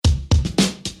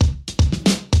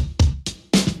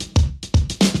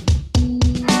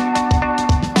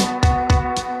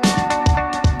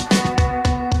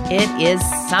is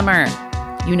summer.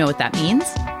 You know what that means.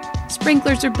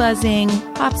 Sprinklers are buzzing,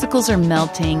 popsicles are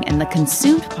melting, and the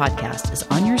Consumed podcast is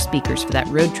on your speakers for that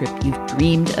road trip you've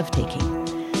dreamed of taking.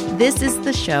 This is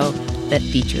the show that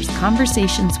features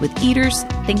conversations with eaters,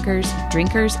 thinkers,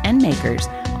 drinkers, and makers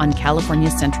on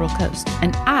California's Central Coast.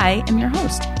 And I am your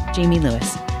host, Jamie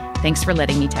Lewis. Thanks for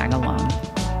letting me tag along.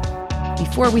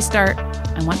 Before we start,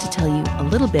 I want to tell you a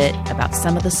little bit about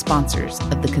some of the sponsors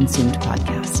of the Consumed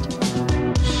podcast.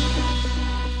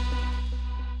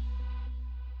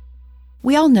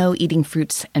 We all know eating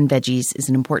fruits and veggies is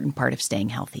an important part of staying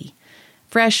healthy.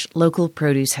 Fresh, local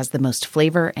produce has the most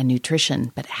flavor and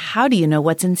nutrition, but how do you know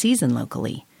what's in season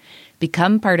locally?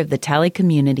 Become part of the Tally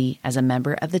community as a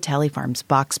member of the Tally Farms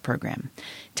Box program.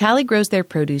 Tally grows their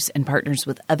produce and partners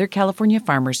with other California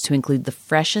farmers to include the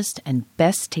freshest and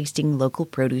best-tasting local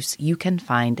produce you can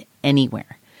find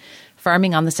anywhere.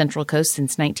 Farming on the Central Coast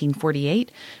since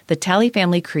 1948, the Tally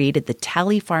family created the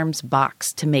Tally Farms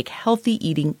Box to make healthy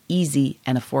eating easy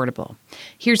and affordable.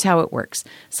 Here's how it works.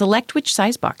 Select which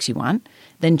size box you want,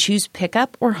 then choose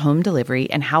pickup or home delivery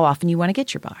and how often you want to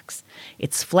get your box.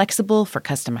 It's flexible for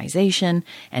customization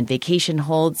and vacation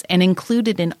holds, and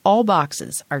included in all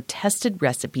boxes are tested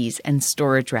recipes and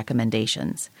storage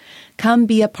recommendations. Come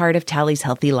be a part of Tally's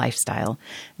healthy lifestyle.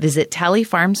 Visit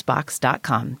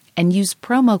tallyfarmsbox.com and use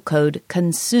promo code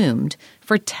CONSUMED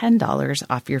for $10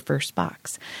 off your first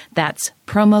box. That's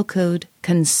promo code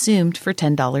CONSUMED for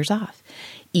 $10 off.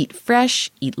 Eat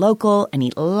fresh, eat local, and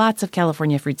eat lots of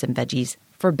California fruits and veggies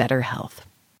for better health.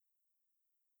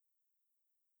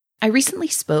 I recently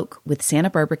spoke with Santa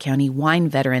Barbara County wine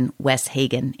veteran Wes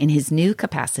Hagen in his new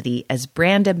capacity as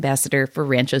brand ambassador for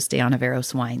Ranchos de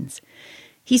Ontiveros wines.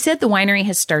 He said the winery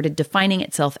has started defining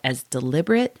itself as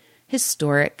deliberate,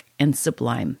 historic, and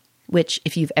sublime, which,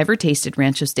 if you've ever tasted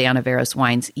Ranchos de Ontiveros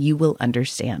wines, you will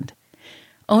understand.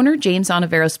 Owner James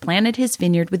Ontiveros planted his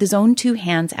vineyard with his own two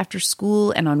hands after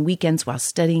school and on weekends while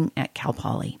studying at Cal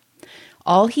Poly.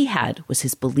 All he had was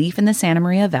his belief in the Santa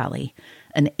Maria Valley,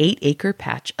 an 8-acre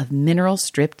patch of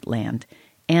mineral-stripped land,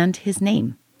 and his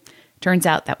name. Turns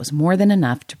out that was more than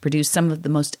enough to produce some of the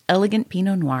most elegant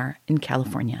Pinot Noir in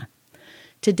California.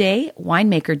 Today,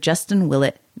 winemaker Justin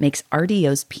Willett makes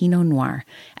RDO's Pinot Noir,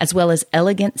 as well as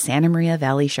elegant Santa Maria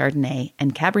Valley Chardonnay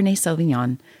and Cabernet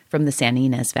Sauvignon from the Santa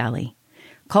Ynez Valley.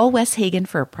 Call Wes Hagen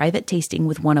for a private tasting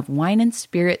with one of Wine &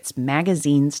 Spirits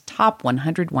magazine's top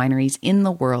 100 wineries in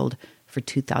the world for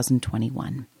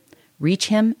 2021. Reach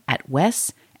him at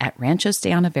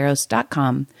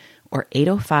wes@ranchosdeontiveros.com or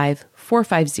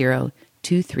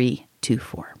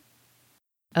 805-450-2324.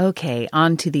 Okay,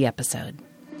 on to the episode.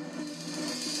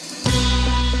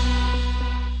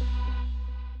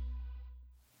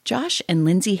 Josh and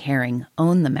Lindsey Haring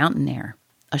own the Mountain Air,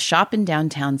 a shop in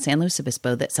downtown San Luis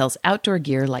Obispo that sells outdoor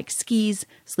gear like skis,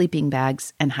 sleeping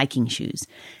bags, and hiking shoes.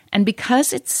 And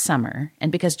because it's summer, and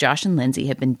because Josh and Lindsey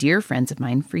have been dear friends of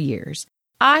mine for years,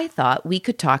 I thought we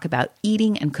could talk about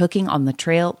eating and cooking on the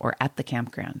trail or at the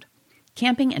campground.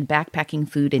 Camping and backpacking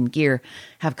food and gear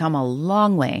have come a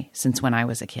long way since when I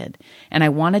was a kid, and I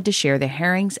wanted to share the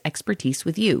Harings' expertise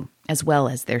with you, as well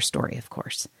as their story, of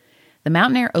course. The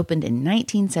Mountain Air opened in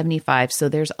 1975, so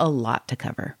there's a lot to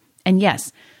cover. And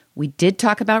yes, we did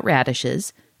talk about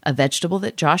radishes, a vegetable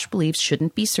that Josh believes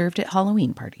shouldn't be served at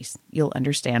Halloween parties. You'll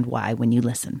understand why when you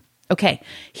listen. Okay,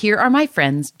 here are my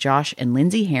friends Josh and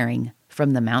Lindsey Haring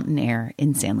from the Mountain Air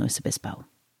in San Luis Obispo.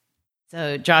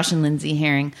 So Josh and Lindsey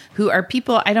Haring, who are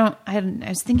people, I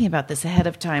was thinking about this ahead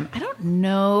of time. I don't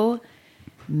know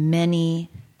many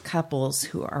couples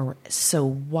who are so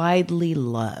widely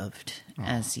loved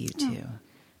as you two.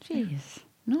 Jeez.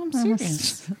 No, I'm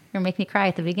serious. You're going to make me cry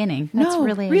at the beginning. That's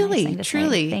really nice to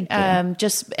truly. Say. Thank you.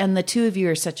 And the two of you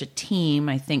are such a team.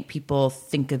 I think people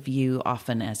think of you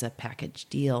often as a package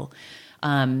deal.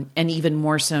 And even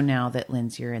more so now that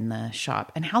Lindsey, you're in the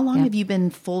shop. And how long have you been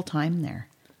full-time there?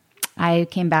 I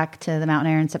came back to the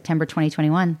Mountain Air in September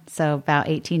 2021, so about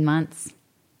 18 months.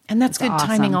 And that's good awesome.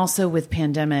 Timing also with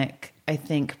pandemic, I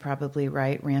think, probably,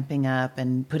 right? Ramping up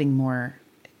and putting more,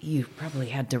 you probably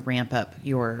had to ramp up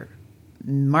your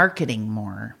marketing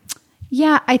more.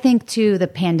 Yeah, I think too, the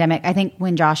pandemic, I think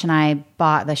when Josh and I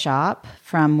bought the shop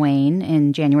from Wayne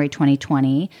in January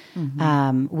 2020,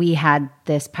 we had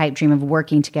this pipe dream of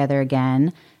working together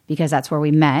again because that's where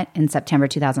we met in September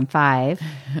 2005.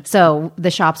 So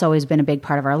the shop's always been a big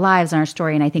part of our lives and our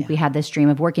story. And I think we had this dream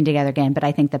of working together again, but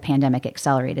I think the pandemic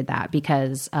accelerated that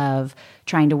because of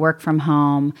trying to work from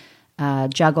home,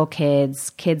 juggle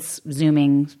kids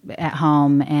Zooming at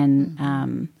home.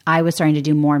 And I was starting to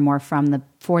do more and more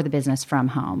for the business from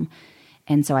home.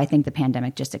 And so I think the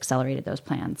pandemic just accelerated those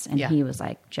plans. And Yeah. he was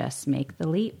like, just make the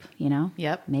leap,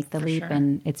 Yep, make the for leap. sure.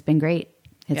 And it's been great.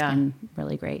 It's Yeah. been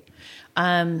really great.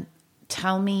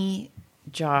 Tell me,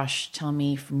 Josh,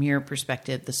 from your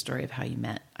perspective, the story of how you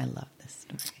met. I love this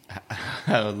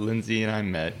story. Lindsey and I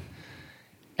met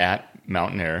at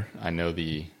Mountain Air. I know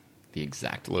the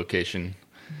exact location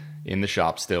in the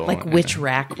shop still. Like which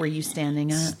rack were you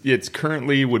standing at? It's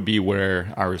currently would be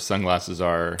where our sunglasses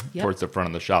are Yep. towards the front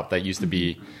of the shop. That used to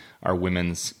be our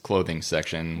women's clothing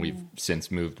section. We've since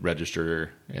moved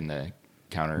register and the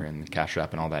counter and the cash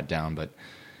wrap and all that down. But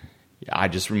I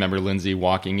just remember Lindsey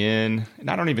walking in, and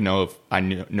I don't even know if I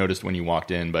noticed when you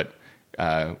walked in, but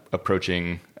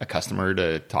approaching a customer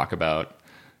to talk about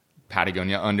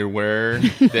Patagonia underwear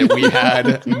that we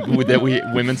had,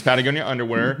 women's Patagonia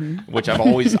underwear, which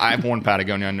I've worn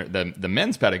Patagonia the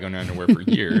men's Patagonia underwear for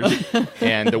years,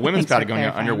 and the women's Thanks for Patagonia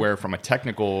clarifying. underwear from a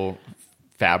technical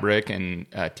fabric and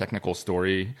technical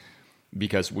story,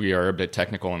 because we are a bit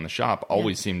technical in the shop,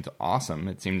 always seemed awesome.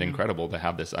 It seemed incredible to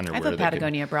have this I underwear. have a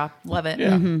Patagonia bra. Love it.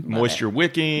 Yeah, Love moisture it.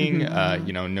 wicking,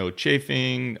 no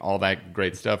chafing, all that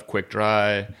great stuff, quick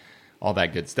dry, all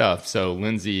that good stuff. So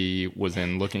Lindsey was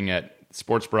in looking at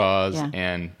sports bras Yeah.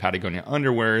 and Patagonia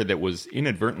underwear that was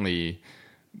inadvertently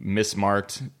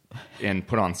mismarked and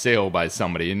put on sale by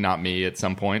somebody, not me, at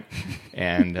some point.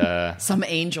 And Some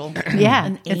angel. Yeah,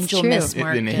 An it's angel true.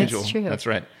 mismarked. an it. angel. true. That's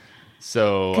right.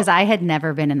 So Because I had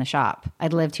never been in the shop.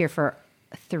 I'd lived here for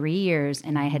 3 years,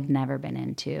 and I had never been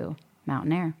into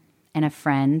Mountain Air. And a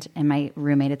friend and my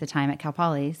roommate at the time at Cal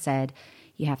Poly said,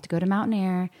 you have to go to Mountain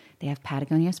Air. They have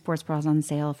Patagonia sports bras on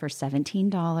sale for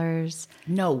 $17.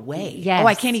 No way. Yes. Oh,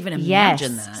 I can't even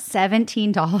imagine that.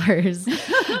 $17.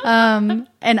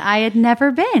 And I had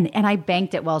never been. And I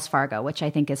banked at Wells Fargo, which I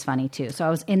think is funny too. So I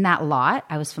was in that lot.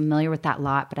 I was familiar with that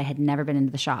lot, but I had never been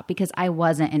into the shop because I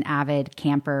wasn't an avid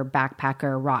camper,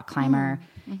 backpacker, rock climber.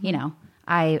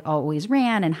 I always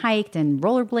ran and hiked and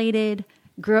rollerbladed.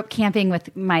 Grew up camping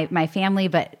with my family,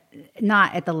 but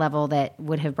not at the level that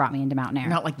would have brought me into Mountain Air.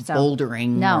 Not like So-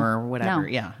 bouldering No, or whatever. no.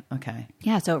 Yeah. Okay.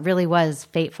 Yeah, so it really was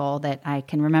fateful that I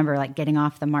can remember like getting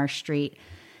off the Marsh Street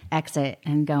exit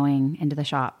and going into the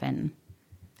shop. And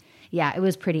yeah, it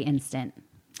was pretty instant.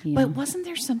 But wasn't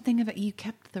there something about you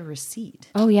kept the receipt?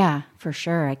 Oh yeah, for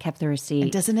sure. I kept the receipt.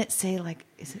 And doesn't it say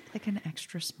is it like an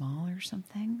extra small or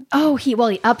something? Oh, he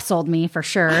upsold me for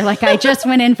sure. Like I just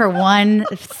went in for one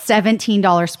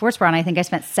 $17 sports bra, and I think I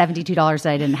spent $72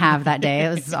 that I didn't have that day. It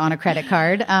was on a credit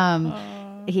card.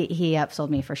 He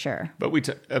upsold me for sure. But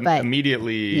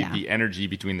immediately the energy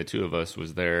between the two of us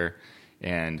was there,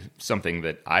 and something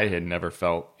that I had never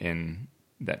felt in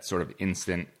that sort of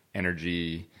instant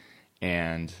energy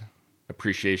and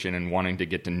appreciation and wanting to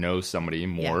get to know somebody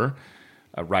more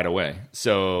right away.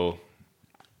 So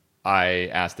I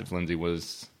asked if Lindsey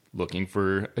was looking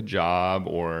for a job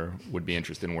or would be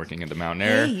interested in working at the Mountain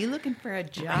Air. Hey, you looking for a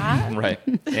job? Right.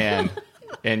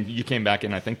 And you came back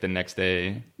in, I think, the next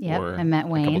day or I met a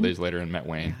Wayne. couple days later and met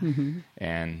Wayne.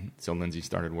 And so Lindsey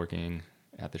started working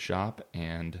at the shop.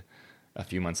 And a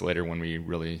few months later, when we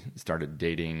really started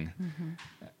dating,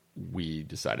 we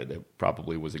decided it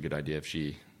probably was a good idea if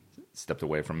she stepped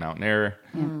away from Mountain Air.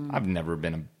 I've never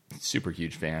been a super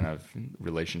huge fan of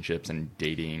relationships and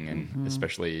dating, and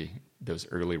especially those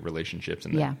early relationships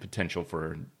and the potential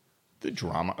for the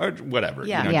drama or whatever.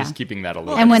 Just keeping that a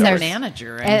little And bit when separate. there's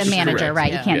manager, a manager, Correct.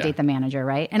 right? You can't date the manager,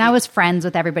 right? And I was friends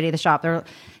with everybody at the shop. They're,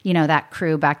 that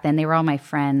crew back then, they were all my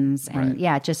friends, and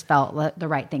it just felt the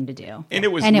right thing to do. And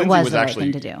it was, the actually, right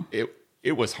thing to do.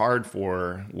 It was hard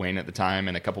for Wayne at the time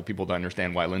and a couple people to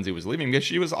understand why Lindsey was leaving, because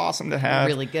she was awesome to have.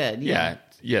 Really good. Yeah.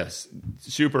 Yes.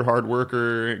 Super hard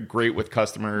worker, great with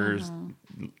customers,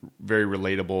 very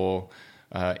relatable.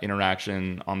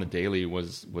 Interaction on the daily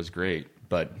was great,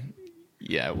 but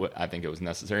I think it was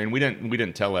necessary, and we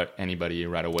didn't tell anybody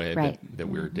right away that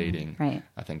we were dating. Right.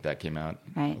 I think that came out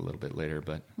a little bit later,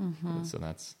 but so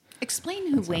that's.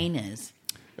 Explain who Wayne is.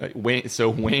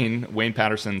 Wayne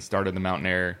Patterson started the Mountain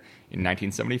Air in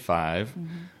 1975.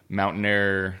 Mountain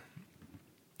Air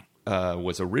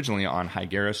was originally on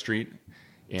Higuera Street,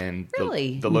 and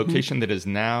the location that is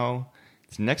now,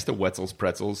 it's next to Wetzel's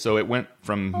Pretzels. So it went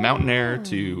from Mountain Air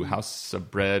to House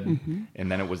of Bread,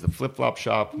 and then it was the Flip Flop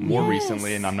Shop more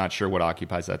recently, and I'm not sure what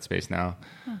occupies that space now.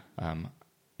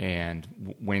 And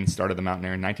Wayne started the Mountain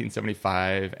Air in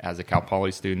 1975 as a Cal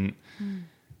Poly student,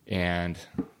 and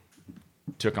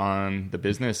took on the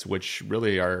business, which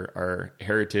really our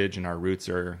heritage and our roots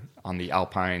are on the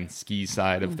alpine ski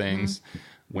side of things.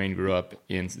 Wayne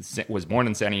was born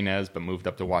in Santa Ynez, but moved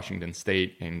up to Washington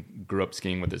State and grew up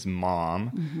skiing with his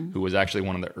mom, who was actually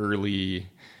one of the early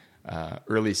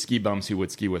early ski bums who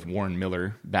would ski with Warren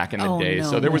Miller back in the day.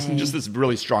 No So there was way. just this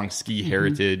really strong ski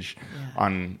heritage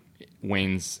on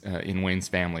Wayne's in Wayne's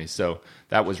family. So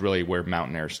that was really where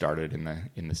mountain air started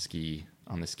on the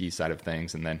ski side of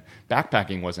things. And then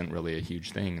backpacking wasn't really a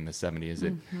huge thing in the 70s.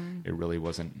 It really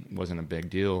wasn't a big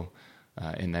deal.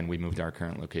 And then we moved to our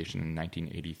current location in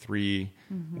 1983.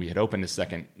 We had opened a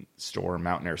second store,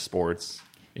 Mountain Air Sports,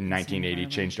 in 1980.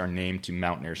 Changed our name to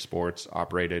Mountain Air Sports.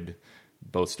 Operated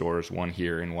both stores, one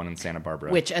here and one in Santa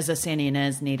Barbara. Which, as a San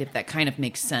Ynez native, that kind of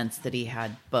makes sense that he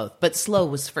had both. But SLO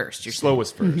was first. SLO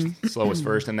was first. SLO was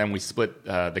first, and then we split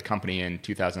the company in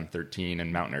 2013,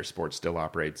 and Mountain Air Sports still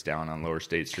operates down on Lower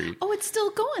State Street. Oh, it's still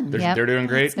going. They're doing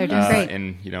great. They're doing great.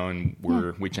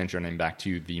 And we changed our name back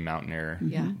to the Mountain Air,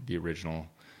 the original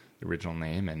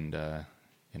name, and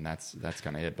that's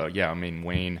kind of it. But yeah, I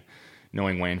mean,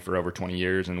 knowing Wayne for over 20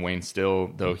 years, and Wayne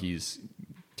still, though he's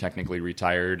technically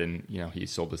retired and he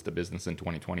sold us the business in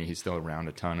 2020, he's still around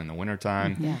a ton in the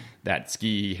wintertime. That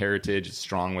ski heritage is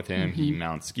strong with him. He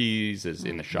mounts skis, is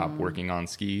in the shop working on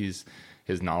skis.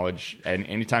 His knowledge, and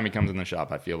anytime he comes in the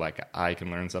shop, I feel like I can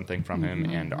learn something from him,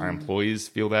 and our employees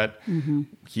feel that.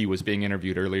 He was being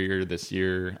interviewed earlier this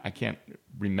year. I can't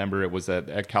remember, it was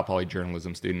a Cal Poly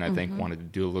journalism student, I think, wanted to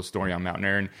do a little story on Mountain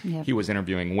Air, and he was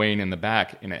interviewing Wayne in the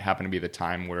back, and it happened to be the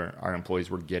time where our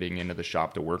employees were getting into the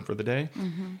shop to work for the day,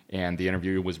 and the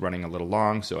interview was running a little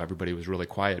long, so everybody was really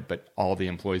quiet, but all the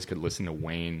employees could listen to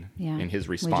Wayne and his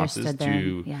responses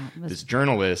to this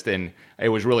journalist, and it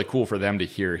was really cool for them to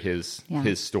hear his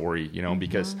story,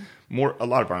 because a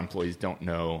lot of our employees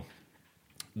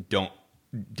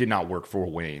did not work for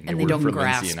Wayne. And they worked don't for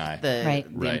grasp Lindsey and I.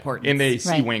 the importance. And they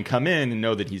see Wayne come in and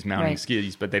know that he's mounting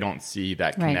skis, but they don't see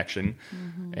that connection.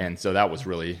 And so that was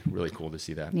really, really cool to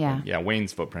see that. Yeah. But yeah,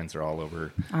 Wayne's footprints are all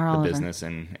over over. business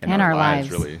and our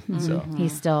lives. really. So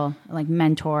He's still like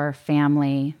mentor,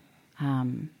 family.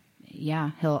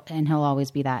 He'll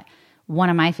always be that. One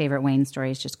of my favorite Wayne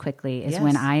stories, just quickly, is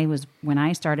when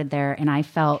I started there and I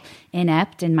felt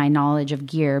inept in my knowledge of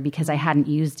gear because I hadn't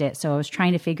used it. So I was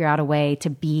trying to figure out a way to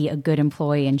be a good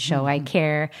employee and show I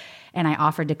care. And I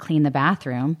offered to clean the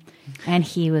bathroom, and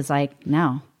he was like,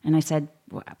 "No." And I said,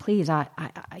 well, "Please,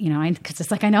 because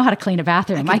it's like I know how to clean a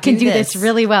bathroom. I can do this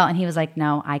really well." And he was like,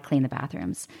 "No, I clean the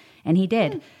bathrooms," and he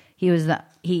did. He was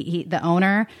the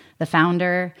owner, the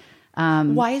founder.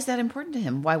 Why is that important to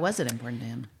him? Why was it important to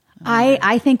him?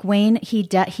 I think Wayne,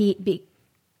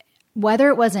 whether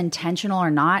it was intentional or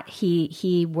not,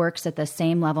 he works at the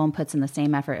same level and puts in the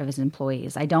same effort of his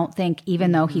employees. I don't think,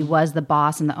 even though he was the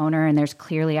boss and the owner and there's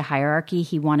clearly a hierarchy,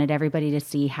 he wanted everybody to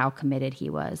see how committed he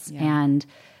was. Yeah.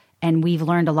 And we've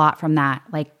learned a lot from that,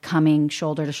 like coming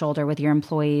shoulder to shoulder with your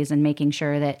employees and making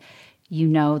sure that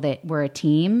that we're a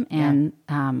team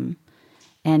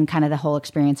and kind of the whole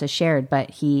experience is shared,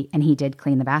 but he did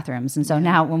clean the bathrooms. And so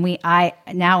now when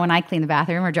I clean the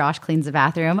bathroom or Josh cleans the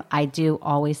bathroom, I do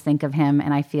always think of him,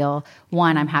 and I feel,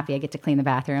 one, I'm happy I get to clean the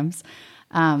bathrooms.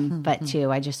 But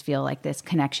two, I just feel like this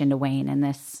connection to Wayne and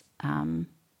this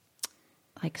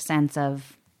like sense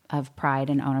of pride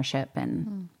and ownership,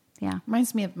 and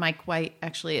Reminds me of Mike White,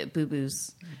 actually, at Boo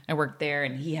Boo's. I worked there,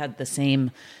 and he had the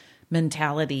same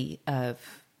mentality of,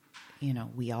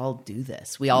 we all do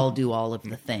this. We all do all of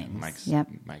the things.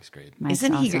 Mike's great.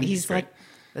 Isn't he? Awesome. He's like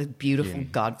a beautiful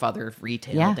godfather of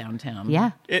retail downtown.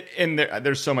 Yeah. And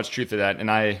there's so much truth to that.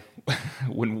 And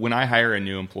when I hire a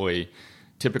new employee,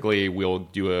 typically we'll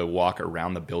do a walk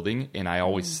around the building, and I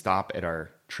always stop at our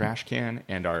trash can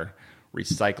and our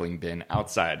recycling bin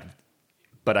outside.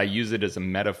 But I use it as a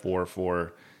metaphor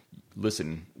for,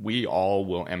 listen, we all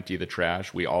will empty the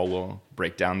trash. We all will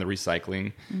break down the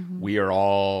recycling. We're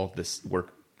all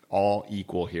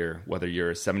equal here, whether you're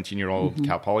a 17-year-old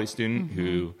Cal Poly student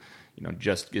who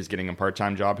just is getting a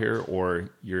part-time job here,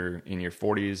 or you're in your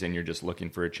 40s and you're just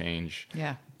looking for a change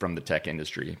from the tech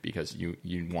industry because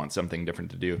you want something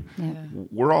different to do. Yeah.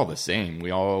 We're all the same.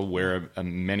 We all wear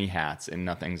many hats, and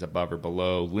nothing's above or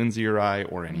below Lindsey or I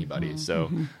or anybody. So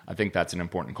I think that's an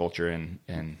important culture,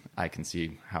 and I can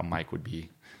see how Mike would be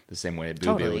the same way at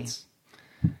Boo Boo. Totally.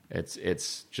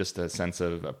 It's just a sense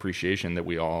of appreciation that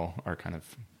we all are kind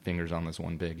of fingers on this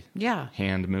one big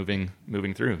hand moving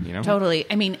through, Totally.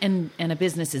 I mean, and a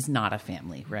business is not a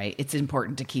family, right? It's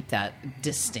important to keep that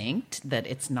distinct, that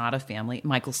it's not a family.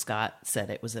 Michael Scott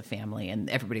said it was a family, and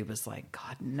everybody was like,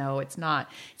 God, no, it's not.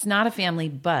 It's not a family,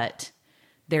 but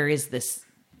there is this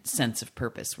sense of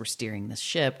purpose. We're steering this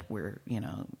ship. We're,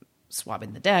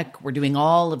 swabbing the deck. We're doing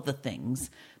all of the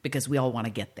things because we all want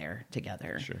to get there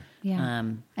together. Sure. Yeah.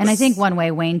 And I think one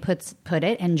way Wayne put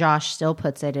it, and Josh still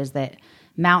puts it, is that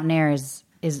Mountain Air is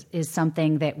is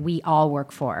something that we all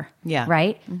work for. Yeah.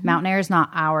 Right? Mountain Air is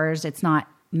not ours. It's not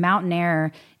Mountain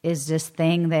Air is this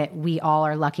thing that we all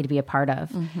are lucky to be a part of.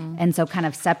 And so kind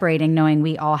of separating, knowing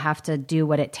we all have to do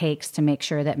what it takes to make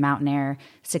sure that Mountain Air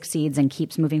succeeds and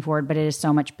keeps moving forward, but it is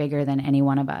so much bigger than any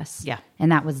one of us. Yeah.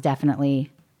 And that was definitely,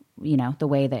 the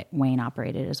way that Wayne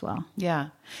operated as well. Yeah.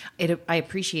 I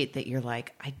appreciate that you're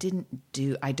like,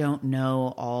 I don't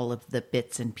know all of the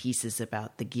bits and pieces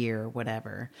about the gear or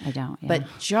whatever. I don't. Yeah. But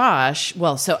Josh,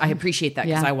 so I appreciate that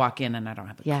because Yeah. I walk in and I don't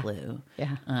have a clue.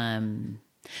 Yeah.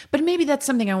 But maybe that's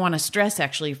something I want to stress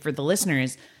actually for the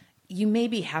listeners. You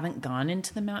maybe haven't gone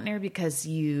into the Mountain Air because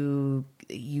you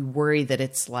worry that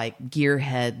it's like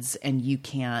gearheads and you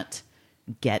can't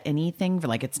get anything, for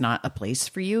like it's not a place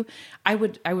for you. I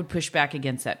would push back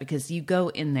against that because you go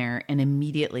in there and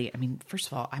immediately, I mean, first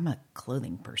of all, I'm a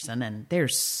clothing person and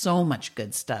there's so much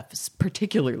good stuff,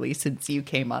 particularly since you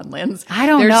came on, Linz. I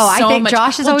don't know. I think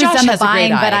Josh has always done the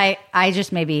buying, but I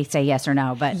just maybe say yes or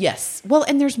no. But yes. Well,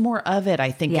 and there's more of it,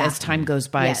 I think, as time goes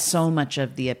by. Yes. So much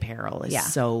of the apparel is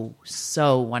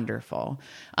so wonderful.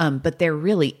 But there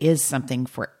really is something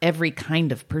for every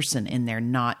kind of person in there,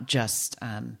 not just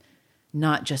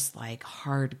like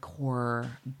hardcore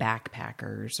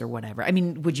backpackers or whatever. I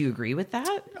mean, would you agree with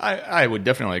that? I would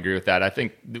definitely agree with that. I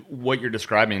think what you're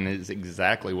describing is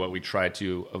exactly what we try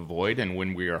to avoid. And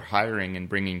when we are hiring and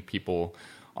bringing people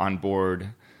on board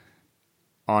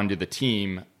onto the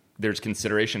team, there's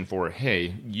consideration for,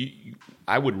 hey,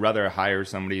 I would rather hire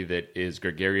somebody that is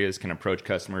gregarious, can approach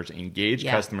customers, engage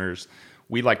customers.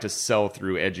 We like to sell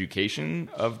through education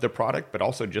of the product, but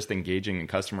also just engaging in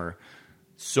customer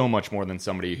so much more than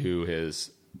somebody who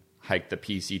has hiked the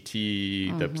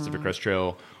PCT, the Pacific Crest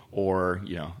Trail, or,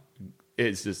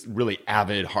 is this really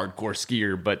avid hardcore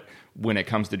skier. But when it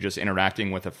comes to just interacting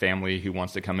with a family who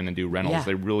wants to come in and do rentals,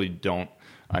 they really don't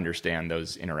understand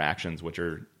those interactions, which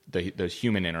are those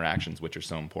human interactions, which are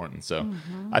so important. So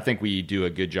I think we do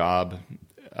a good job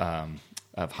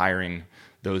of hiring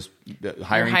people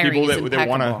that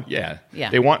want to,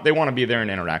 they want to be there and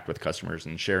interact with customers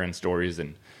and sharing stories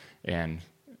and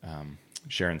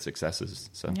sharing successes.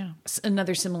 So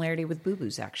another similarity with Boo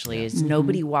Boos actually is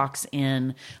nobody walks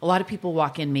in. A lot of people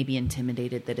walk in maybe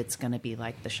intimidated that it's going to be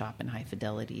like the shop in High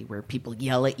Fidelity where people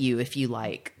yell at you if you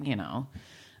like, Radiohead.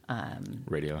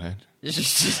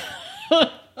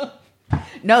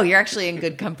 No, you're actually in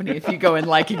good company if you go in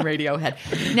liking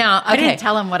Radiohead. Now, I didn't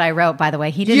tell him what I wrote, by the way.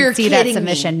 He didn't see that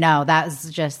submission. Me. No, that was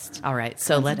just all right.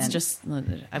 So let's just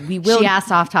we will. She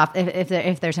asked off top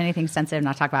if there's anything sensitive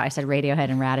not to talk about. I said Radiohead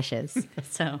and radishes.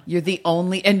 So you're the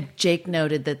only. And Jake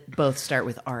noted that both start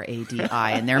with RADI,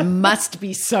 and there must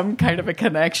be some kind of a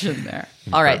connection there.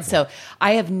 All right. So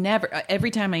I have never.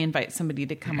 Every time I invite somebody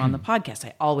to come on the podcast,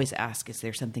 I always ask, "Is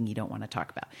there something you don't want to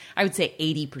talk about?" I would say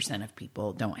 80% of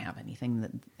people don't have anything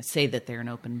that say that they're an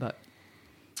open book.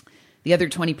 The other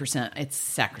 20%, it's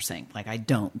sacrosanct. Like, I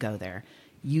don't go there.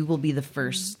 You will be the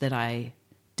first that I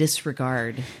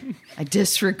disregard. I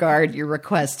disregard your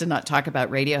request to not talk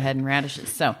about Radiohead and radishes.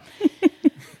 So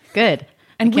good.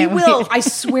 And we will. I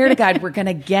swear to God, we're going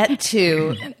to get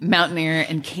to Mountain Air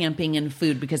and camping and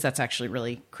food because that's actually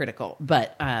really critical.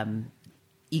 But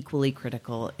equally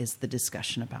critical is the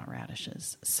discussion about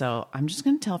radishes. So I'm just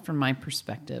going to tell from my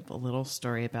perspective a little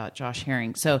story about Josh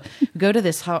Haring. So go to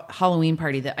this Halloween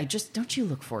party that don't you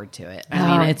look forward to it?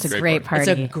 I mean, it's a great party.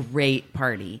 It's a great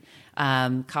party.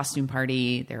 Costume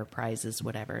party, there are prizes,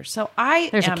 whatever. So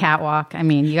there's a catwalk. I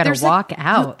mean, you got to walk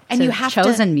out and you have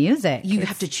chosen music. You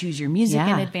have to choose your music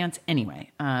in advance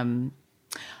anyway.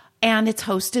 And it's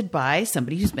hosted by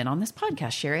somebody who's been on this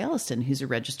podcast, Sherry Elliston, who's a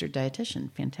registered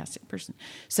dietitian, fantastic person.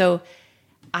 So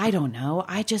I don't know.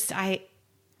 I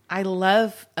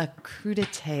love a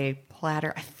crudité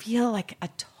platter. I feel like a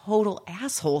total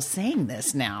asshole saying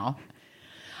this now.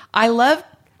 I love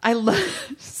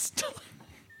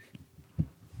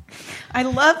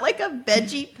like a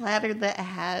veggie platter that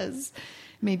has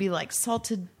maybe like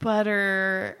salted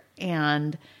butter,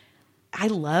 and I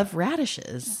love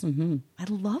radishes. I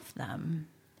love them.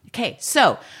 Okay,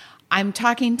 so I'm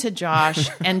talking to Josh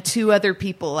and two other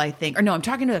people, I think. Or no, I'm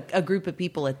talking to a group of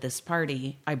people at this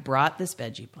party. I brought this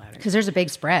veggie platter. Because there's a big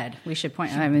spread. We should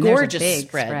point out. I mean, gorgeous there's a big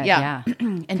spread. Yeah.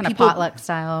 And kind of potluck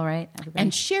style, right? Everybody.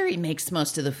 And Sherry makes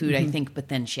most of the food, I think, but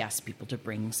then she asks people to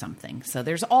bring something. So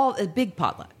there's all a big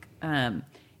potluck. And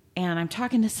I'm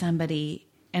talking to somebody,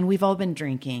 and we've all been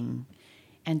drinking.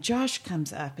 And Josh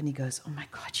comes up and he goes, "Oh my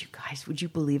God, you guys, would you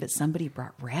believe it? Somebody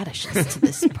brought radishes to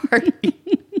this party."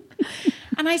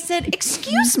 And I said,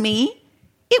 "Excuse me,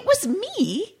 it was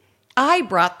me. I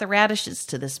brought the radishes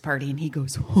to this party. And he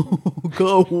goes, oh,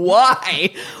 go,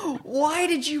 why? Why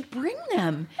did you bring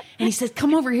them? And he says,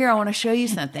 come over here. I want to show you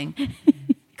something.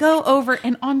 Go over.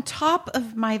 And on top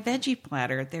of my veggie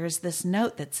platter, there's this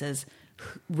note that says,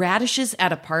 radishes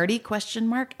at a party, ?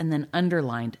 And then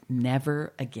underlined,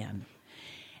 never again.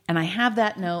 And I have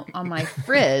that note on my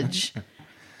fridge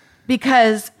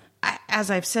because, as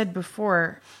I've said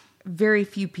before, very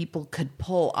few people could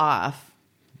pull off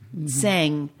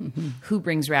saying who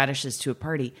brings radishes to a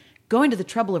party, going to the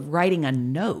trouble of writing a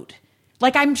note.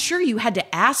 Like, I'm sure you had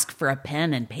to ask for a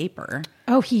pen and paper.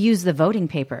 Oh, he used the voting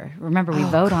paper. Remember, we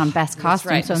vote on best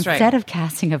costume. right, so that's instead of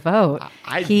casting a vote,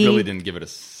 I really didn't give it a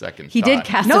second He thought. did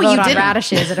cast a vote on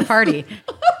radishes at a party.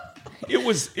 It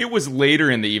was later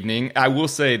in the evening. I will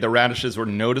say the radishes were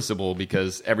noticeable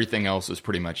because everything else was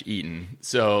pretty much eaten.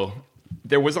 So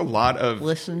there was a lot of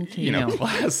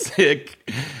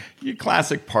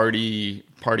classic party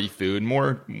food,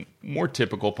 more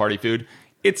typical party food.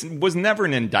 It was never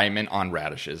an indictment on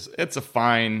radishes. It's a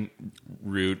fine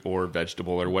root or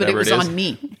vegetable or whatever it is. But it was on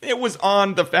me. It was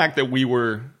on the fact that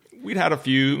we'd had a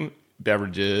few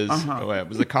beverages. It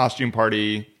was a costume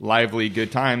party, lively,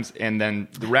 good times. And then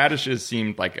the radishes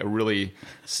seemed like a really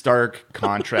stark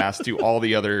contrast to all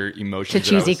the other emotions. To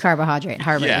cheesy carbohydrate,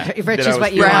 which is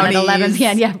what you brownies. want at 11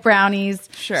 p.m. Yeah, brownies.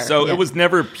 Sure. So it was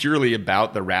never purely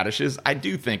about the radishes. I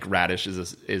do think radish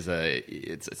is an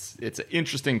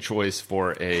interesting choice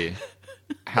for a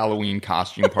Halloween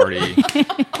costume party.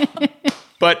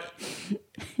 But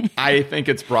I think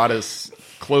it's brought us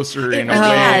closer in a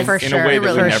way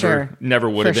that we never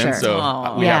would have been.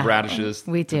 So we have radishes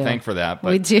to thank for that.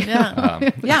 But, we do.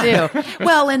 Yeah.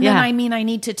 Well, and then I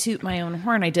need to toot my own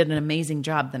horn. I did an amazing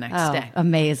job the next day.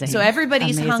 Amazing. So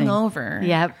everybody's hungover.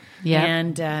 Yep.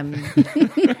 And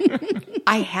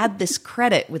I had this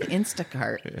credit with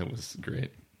Instacart. It was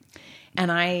great.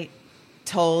 And I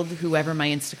told whoever my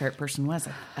Instacart person was,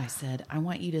 I said, I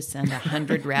want you to send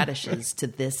 100 radishes to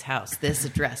this house, this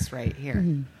address right here.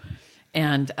 Mm-hmm.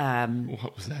 And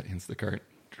what was that Instacart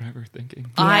driver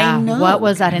thinking? I know. What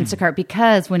was that Instacart?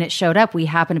 Because when it showed up, we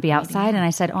happened to be outside, and I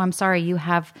said, "Oh, I'm sorry, you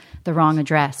have the wrong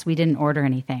address. We didn't order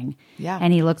anything." Yeah.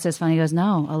 And he looks at his phone. He goes,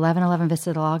 "No, 1111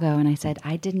 Vista del Lago." And I said,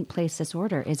 "I didn't place this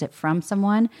order. Is it from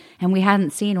someone?" And we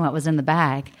hadn't seen what was in the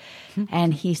bag.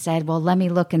 And he said, "Well, let me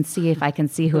look and see if I can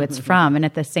see who it's from." And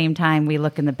at the same time, we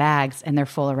look in the bags, and they're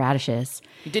full of radishes.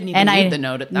 You didn't even read the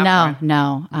note at that point.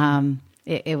 No.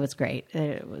 It was great.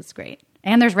 It was great.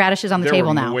 And there's radishes on the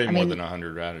table now. There were way more than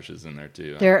 100 radishes in there,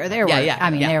 too. There were. I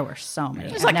mean, there were so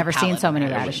many. I've never seen so many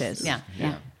radishes. Yeah.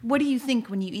 What do you think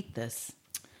when you eat this?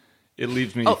 It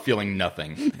leaves me feeling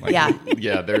nothing.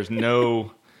 There's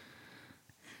no...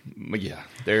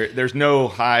 there's no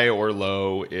high or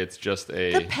low. It's just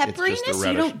the pepperiness. It's just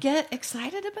a you don't get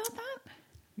excited about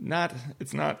that.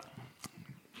 It's not.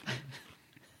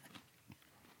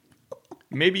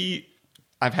 Maybe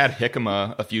I've had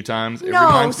jicama a few times. It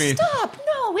reminds me. Stop!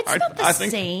 No, it's not the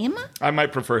same. I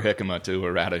might prefer jicama to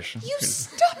a radish. You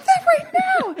stop that right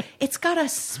now. It's got a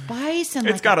spice and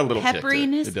it's got a little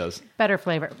pepperiness. It does. Better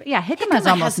flavor. Yeah, jicama is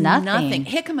almost nothing.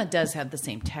 Jicama does have the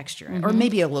same texture, or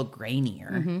maybe a little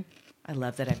grainier. Mm-hmm. I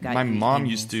love that I've got. My mom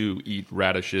used to eat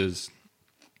radishes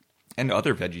and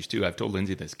other veggies too. I've told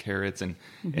Lindsay this, carrots, and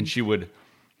she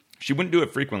wouldn't do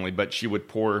it frequently, but she would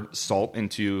pour salt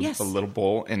into a little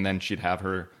bowl, and then she'd have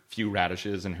her few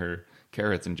radishes and her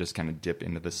carrots and just kind of dip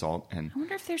into the salt. And I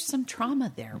wonder if there's some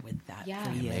trauma there with that. Yeah,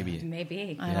 for you.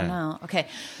 Maybe. I don't know. Okay,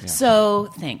 so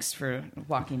thanks for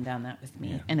walking down that with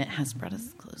me, and it has brought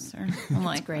us closer. I'm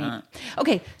like, great.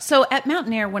 Okay, so at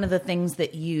Mountain Air, one of the things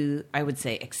that I would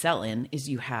say, excel in is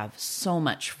you have so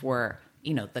much for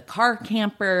the car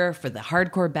camper, for the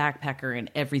hardcore backpacker,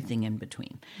 and everything in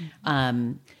between.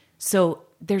 So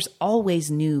there's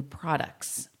always new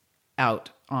products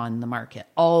out on the market,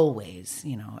 always,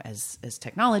 as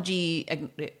technology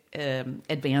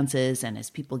advances and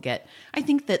as people get, I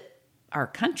think that our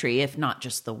country, if not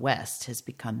just the West, has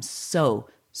become so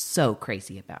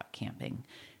crazy about camping.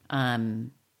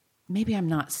 Maybe I'm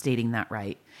not stating that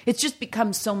right. It's just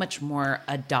become so much more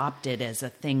adopted as a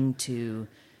thing to...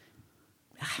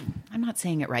 I'm not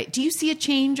saying it right. Do you see a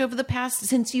change over the past,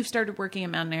 since you've started working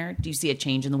at Mountain Air? Do you see a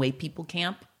change in the way people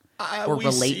camp or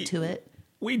relate to it?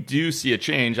 We do see a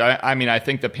change. I mean, I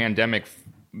think the pandemic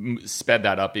sped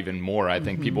that up even more. I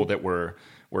think people that were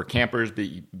campers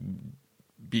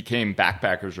became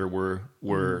backpackers or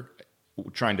were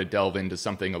trying to delve into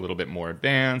something a little bit more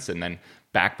advanced, and then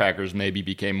backpackers maybe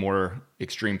became more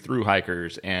extreme thru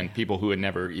hikers, and people who had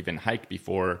never even hiked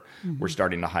before were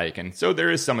starting to hike. And so there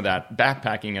is some of that.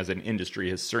 Backpacking as an industry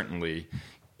has certainly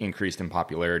increased in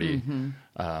popularity.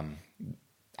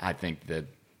 I think that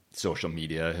social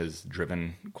media has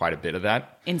driven quite a bit of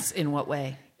that. In what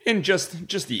way? And just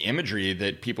the imagery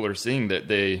that people are seeing that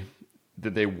they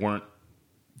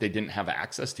didn't have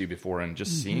access to before, and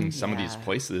just seeing some of these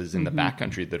places in the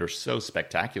backcountry that are so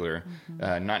spectacular,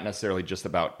 not necessarily just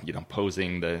about,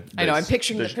 posing I know, I'm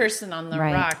picturing the person on the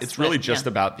rocks. It's really just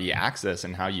about the access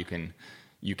and how you can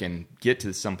get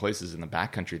to some places in the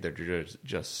backcountry that are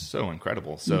just so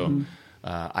incredible. So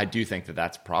I do think that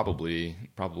that's probably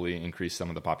increased some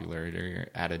of the popularity or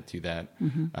added to that.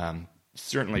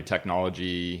 Certainly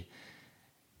technology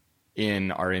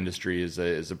in our industry is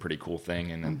a pretty cool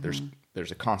thing, and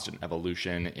there's a constant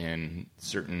evolution in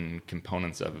certain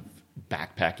components of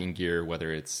backpacking gear,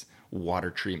 whether it's water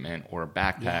treatment or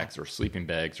backpacks or sleeping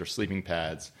bags or sleeping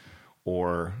pads,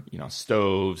 or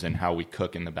stoves and how we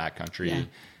cook in the backcountry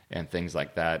and things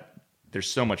like that.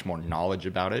 There's so much more knowledge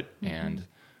about it and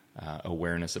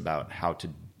awareness about how to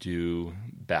do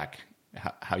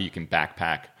how you can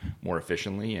backpack more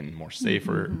efficiently and more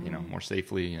safer, more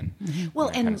safely and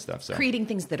that kind of stuff. So creating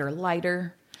things that are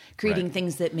lighter, creating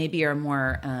things that maybe are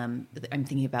more, I'm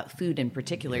thinking about food in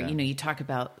particular. Yeah. You talk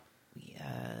about,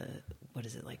 what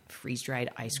is it, like freeze-dried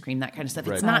ice cream, that kind of stuff.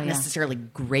 Right. It's not necessarily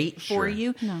great for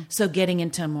you. No. So getting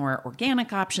into more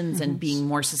organic options and being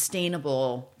more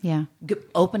sustainable,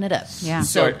 open it up. Yeah.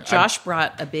 So Josh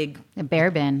brought a bear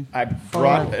bin. I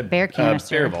brought a bear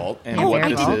canister. Bear vault. And what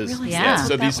this is,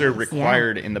 so these are was.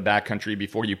 required in the backcountry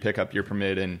before you pick up your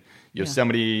permit in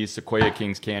Yosemite, Sequoia,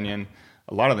 Kings Canyon,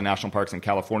 a lot of the national parks in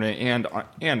California and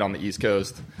on the East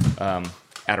Coast,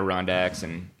 Adirondacks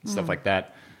and stuff like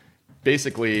that.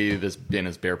 Basically, this bin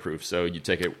is bear proof. So you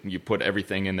take it, you put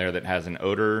everything in there that has an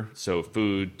odor. So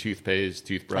food, toothpaste,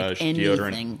 toothbrush,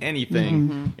 deodorant,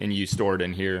 anything, and you store it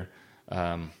in here.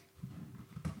 And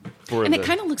it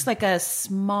kind of looks like a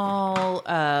small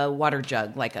water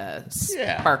jug, like a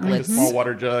sparklet. Like a small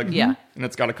water jug. Yeah. And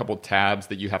it's got a couple tabs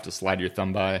that you have to slide your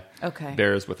thumb by. Okay.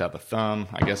 Bears without the thumb,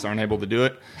 I guess, aren't able to do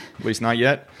it. At least not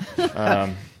yet.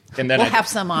 And then we'll have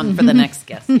some on for the next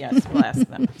guest. Yes, we'll ask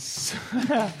them.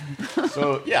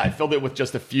 So, I filled it with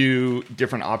just a few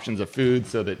different options of food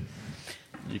so that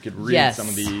you could read some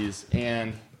of these.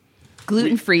 And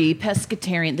gluten-free,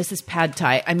 pescatarian. This is pad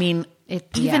thai. I mean,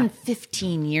 even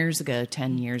 15 years ago,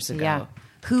 10 years ago,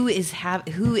 who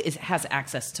has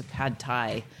access to pad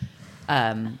thai?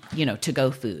 To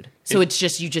go food. So it's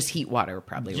just you just heat water,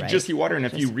 probably, right? You just heat water, and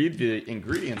if you read the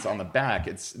ingredients on the back,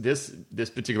 it's this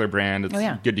particular brand.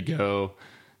 It's Good to Go.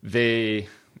 The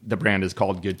brand is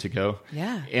called Good to Go.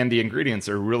 Yeah. And the ingredients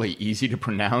are really easy to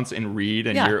pronounce and read,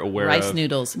 and you're aware rice of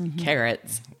noodles,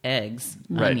 carrots, eggs,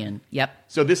 onion. Yep.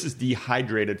 So this is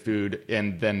dehydrated food,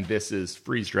 and then this is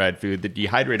freeze-dried food. The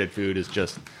dehydrated food is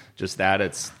just that.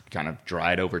 It's kind of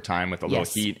dried over time with a little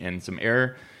heat and some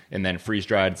air. And then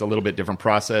freeze-dried, it's a little bit different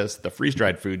process. The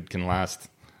freeze-dried food can last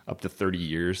up to 30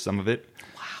 years, some of it,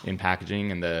 in packaging.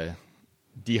 And the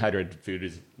dehydrated food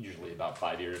is usually about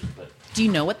 5 years. But do you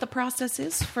know what the process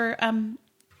is for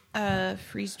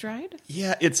freeze-dried?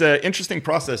 Yeah, it's an interesting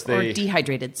process. Or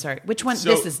dehydrated, sorry. Which one?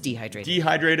 This is dehydrated.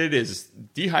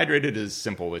 Dehydrated is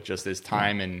simple. It just is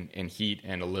time and heat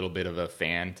and a little bit of a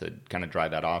fan to kind of dry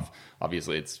that off.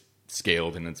 Obviously, it's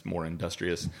scaled and it's more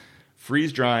industrious.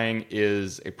 Freeze drying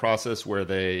is a process where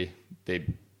they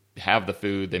have the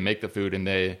food, they make the food, and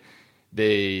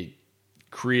they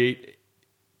create.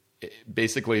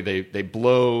 Basically, they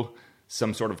blow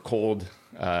some sort of cold.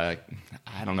 I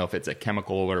don't know if it's a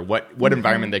chemical or what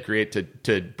environment they create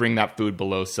to bring that food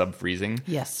below sub-freezing.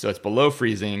 Yes. So it's below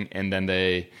freezing, and then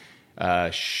they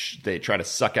try to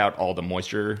suck out all the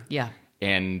moisture. Yeah.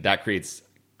 And that creates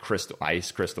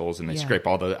ice crystals, and they scrape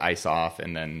all the ice off,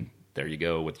 and then there you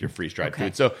go with your freeze-dried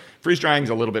food. So freeze-drying is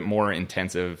a little bit more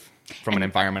intensive from an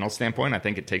environmental standpoint. I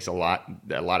think it takes a lot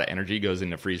of energy goes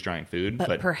into freeze-drying food.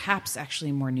 But perhaps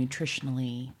actually more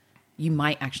nutritionally, you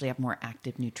might actually have more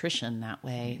active nutrition that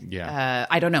way. Yeah.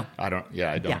 I don't know. I don't.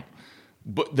 Yeah.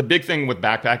 But the big thing with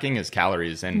backpacking is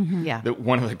calories. And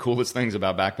one of the coolest things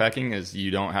about backpacking is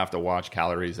you don't have to watch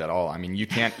calories at all. I mean, you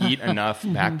can't eat enough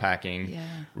backpacking,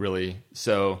 really.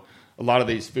 So a lot of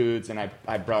these foods, and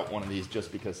I brought one of these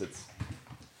just because it's...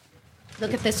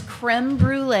 Look at this creme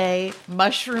brulee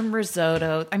mushroom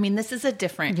risotto. I mean, this is a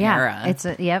different era.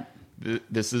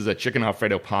 This is a chicken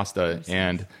Alfredo pasta,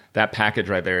 and that package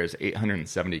right there is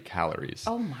 870 calories.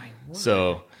 Oh, my word.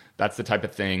 So that's the type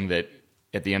of thing that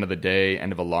at the end of the day,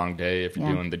 end of a long day, if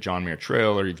you're doing the John Muir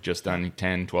Trail or you've just done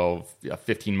 10, 12, a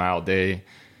 15-mile day,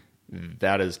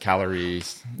 that is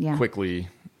calories quickly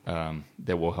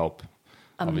that will help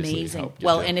obviously Amazing. help get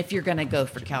Well, the- and if you're going to go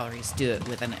for calories, do it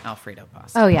with an Alfredo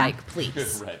pasta. Oh, yeah. Like,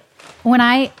 please. Right. When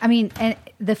I mean, and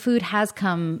the food has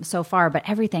come so far, but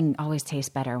everything always tastes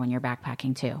better when you're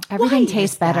backpacking too. Everything Why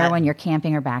tastes is better that? when you're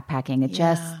camping or backpacking. It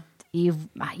just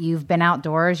you've been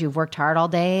outdoors, you've worked hard all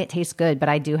day. It tastes good, but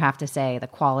I do have to say the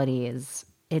quality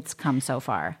it's come so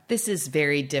far. This is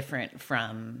very different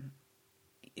from,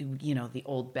 the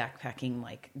old backpacking,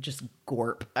 like just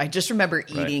gorp. I just remember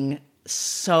eating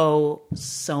so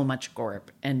much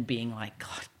gorp and being like,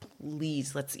 God,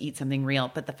 please, let's eat something real.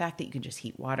 But the fact that you can just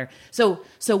heat water. So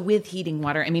with heating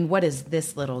water, I mean, what is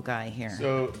this little guy here?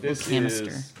 So this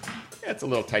canister. it's a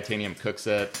little titanium cook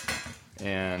set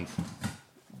and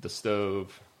the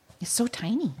stove. It's so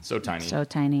tiny. So tiny. So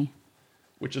tiny.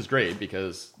 Which is great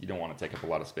because you don't want to take up a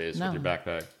lot of space No. with your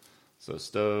backpack. So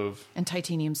stove, And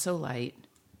titanium so light.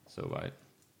 so light.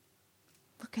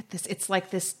 Look at this. It's like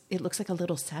this. It looks like a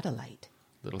little satellite.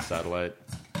 Little satellite.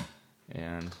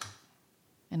 And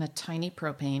And a tiny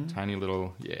propane. tiny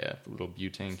little, little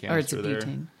butane canister Or it's a there.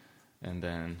 butane. And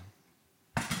then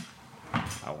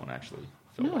I won't actually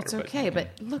fill No, water. it's okay. But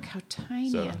look how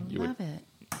tiny. So I you would- love it.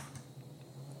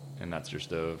 And that's your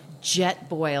stove. Jet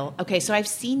boil. Okay, so I've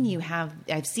seen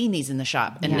these in the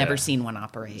shop and Yeah. never seen one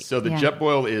operate. So the Yeah. jet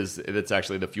boil it's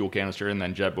actually the fuel canister, and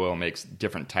then jet boil makes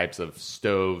different types of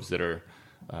stoves that are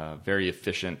very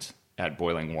efficient at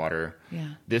boiling water. Yeah.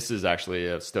 This is actually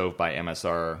a stove by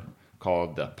MSR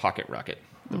called the Pocket Rocket,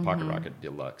 the Pocket Rocket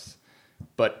Deluxe.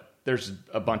 But there's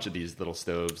a bunch of these little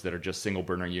stoves that are just single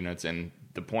burner units, and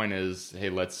the point is, hey,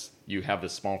 you have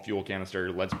this small fuel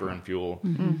canister, let's burn fuel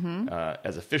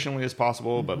as efficiently as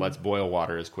possible, but let's boil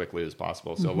water as quickly as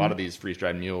possible. So a lot of these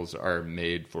freeze-dried meals are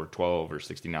made for 12 or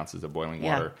 16 ounces of boiling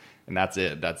Yeah. water, and that's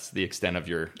it. That's the extent of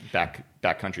your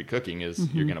backcountry cooking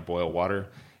is you're going to boil water,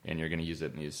 and you're going to use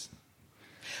it in these.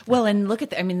 Well, and look at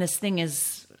this thing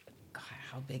is, God,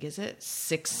 how big is it?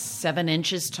 6-7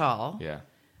 inches tall. Yeah.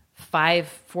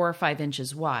 4 or 5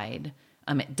 inches wide.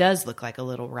 It does look like a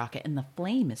little rocket, and the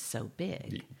flame is so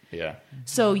big. Yeah.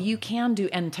 So you can do,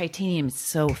 and titanium is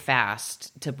so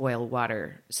fast to boil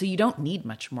water, so you don't need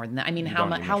much more than that. I mean, how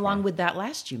don't need how much long more. would that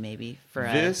last you? Maybe for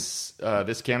This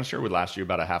canister would last you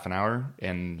about a half an hour,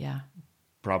 and yeah.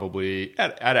 probably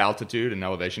at altitude and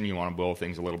elevation, you want to boil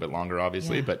things a little bit longer,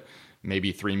 obviously, Yeah. but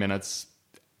maybe 3 minutes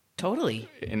Totally.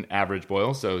 in average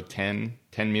boil. So 10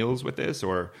 meals with this,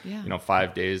 or Yeah.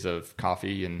 5 days of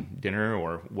coffee and dinner,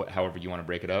 or however you want to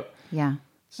break it up. Yeah.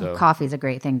 So- Coffee is a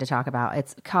great thing to talk about.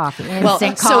 It's coffee. Well,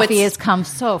 Instant so coffee it's- has come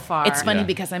so far. It's funny Yeah.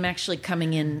 because I'm actually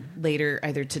coming in later,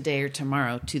 either today or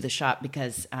tomorrow, to the shop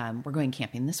because we're going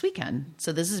camping this weekend.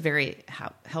 So this is very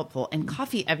helpful. And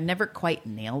coffee, I've never quite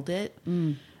nailed it.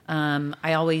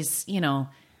 I always,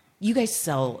 you guys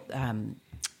sell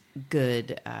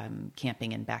good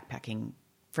camping and backpacking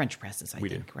French presses, I We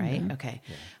think, do. right? Okay.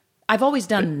 I've always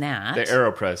done that. The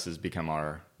AeroPress has become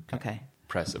our Okay.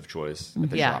 press of choice at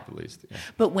the Yeah. shop, at least. Yeah.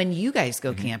 But when you guys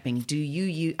go camping, do you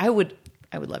use? I would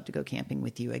love to go camping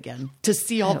with you again to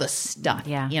see all the stuff.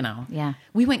 Yeah. Yeah.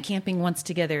 We went camping once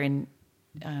together, and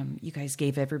you guys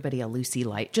gave everybody a Lucy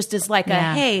light, just as like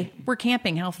Yeah. a hey, we're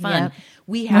camping, how fun. Yep.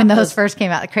 We have When those first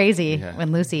came out, crazy. Yeah.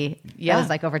 When Lucy, Yeah. that was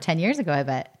like over 10 years ago, I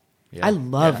bet. Yeah. I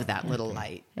love that little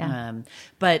light. Yeah.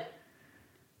 But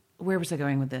where was I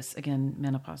going with this again?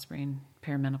 Menopause brain,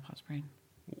 perimenopause brain.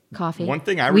 Coffee. One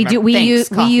thing I we do. remember- We Thanks, use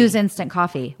coffee. instant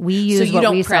coffee. We use you what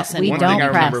don't we press sell. We anymore. One don't thing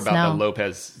I press. remember about no. the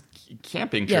Lopez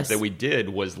camping trip Yes. that we did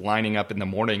was lining up in the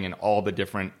morning and all the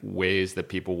different ways that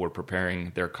people were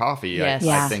preparing their coffee. Yes. I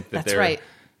Yeah. think that That's right.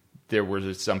 there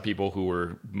were some people who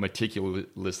were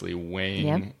meticulously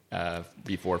weighing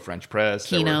before French press.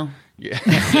 There Kino. were- yeah,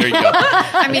 there you go.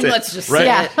 I mean, let's just say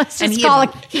Yeah, it. let's And just he call had,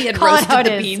 it- he had call it how roasted it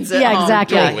the is. beans at Yeah, home.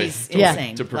 exactly. Yeah, Totally. he's Yeah.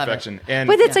 insane. To Love it. perfection. And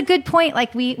But it's a good point.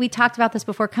 Like we talked about this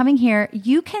before coming here.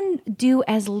 You can do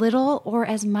as little or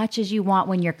as much as you want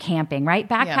when you're camping, right?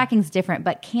 Backpacking's different,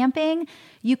 but camping,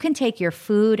 you can take your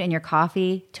food and your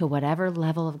coffee to whatever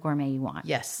level of gourmet you want.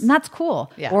 Yes. And that's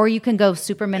cool. Yeah. Or you can go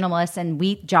super minimalist, and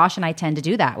Josh and I tend to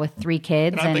do that with 3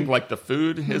 kids. And I think like the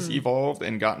food has evolved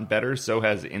and gotten better, so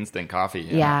has instant coffee.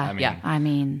 Yeah. I mean, Yeah. I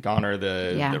mean, gone are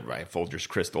the Yeah. Folgers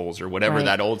Crystals or whatever Right.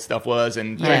 that old stuff was.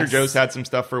 And Yes. Trader Joe's had some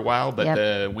stuff for a while, but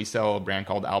Yep. we sell a brand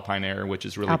called Alpine Air, which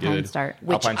is really Alpine good. Start.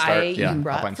 Which Alpine Start, you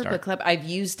brought Alpine for Start. book club. I've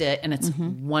used it, and it's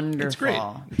wonderful. It's great.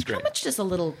 It's great. How much does a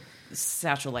little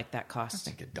satchel like that cost?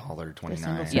 I think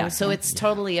 $1.29. Yeah, so it's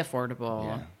totally affordable.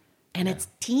 Yeah. And it's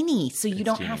teeny, so you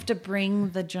don't teeny. have to bring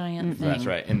the giant thing. That's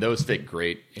right. And those fit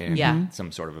great in Yeah.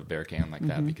 some sort of a bear can like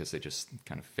that because they just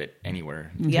kind of fit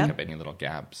anywhere. Yep. Pick up any little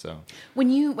gap. So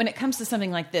When it comes to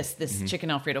something like this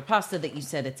chicken Alfredo pasta that you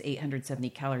said it's 870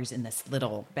 calories in this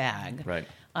little bag. right.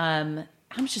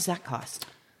 How much does that cost?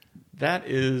 That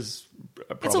is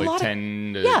It's a probably lot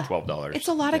 $10 to yeah. $12. It's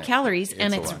a lot of calories,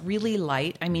 and it's a lot. really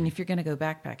light. I mean, if you're going to go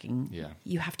backpacking, Yeah.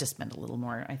 you have to spend a little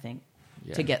more, I think,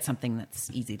 Yeah. to get something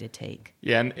that's easy to take.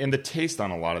 Yeah, and the taste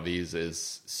on a lot of these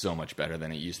is so much better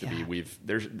than it used to Yeah. be.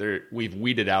 We've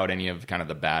weeded out any of kind of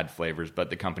the bad flavors, but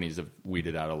the companies have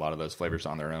weeded out a lot of those flavors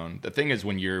on their own. The thing is,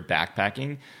 when you're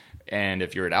backpacking, and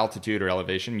if you're at altitude or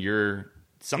elevation,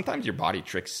 sometimes your body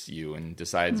tricks you and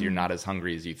decides you're not as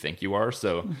hungry as you think you are.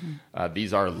 So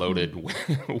these are loaded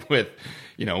with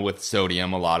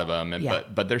sodium, a lot of them,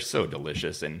 but they're so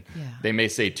delicious, and they may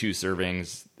say two serving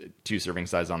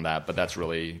size on that, but that's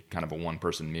really kind of a one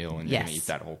person meal, and you're gonna eat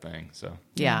that whole thing. So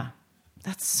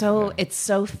It's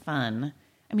so fun.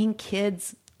 I mean,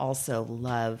 kids also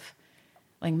love,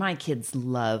 like my kids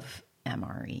love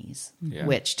MREs,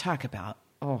 which talk about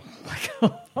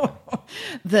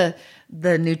the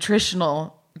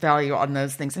nutritional value on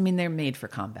those things. I mean, they're made for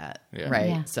combat, right?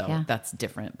 Yeah, So that's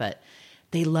different, but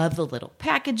they love the little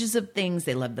packages of things.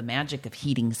 They love the magic of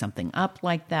heating something up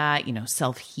like that,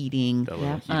 self-heating. the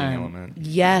little heating element.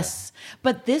 Yes.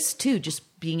 But this too,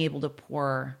 just being able to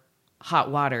pour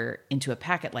hot water into a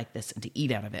packet like this and to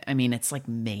eat out of it. I mean, it's like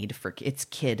made for, it's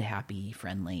kid happy,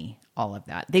 friendly, all of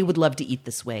that. They would love to eat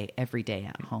this way every day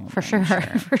at home. For sure.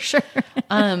 For sure.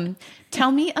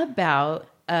 Tell me about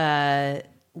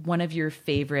one of your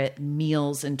favorite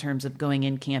meals in terms of going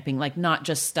in camping, like not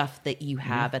just stuff that you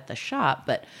have at the shop,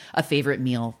 but a favorite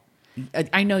meal.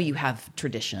 I know you have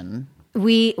tradition.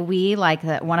 We like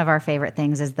that. One of our favorite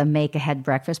things is the make ahead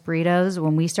breakfast burritos.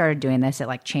 When we started doing this, it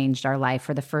like changed our life.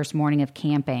 For the first morning of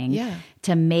camping,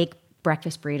 to make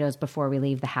breakfast burritos before we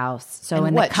leave the house. So And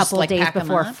in what, the just, couple like, days pack 'em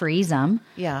before, up? freeze them.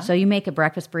 Yeah. So you make a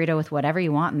breakfast burrito with whatever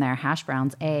you want in there: hash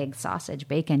browns, eggs, sausage,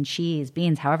 bacon, cheese,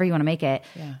 beans, however you want to make it.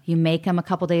 Yeah. You make them a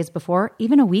couple days before,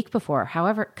 even a week before,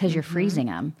 however, because you're freezing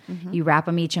them. You wrap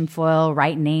them each in foil,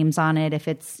 write names on it if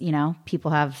it's,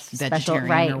 people have special,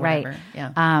 Vegetarian or right. whatever.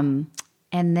 Yeah.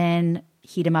 And then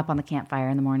heat them up on the campfire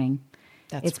in the morning.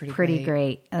 That's It's pretty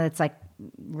great. It's like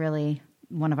really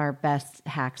one of our best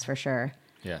hacks for sure.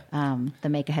 Yeah. The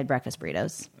make ahead breakfast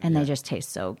burritos, and they just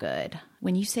taste so good.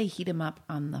 When you say heat them up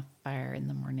on the fire in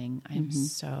the morning, I'm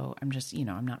just,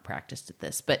 I'm not practiced at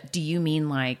this, but do you mean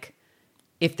like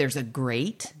if there's a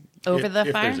grate over the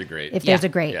if fire? there's a grate. If there's a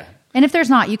grate. Yeah. And if there's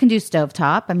not, you can do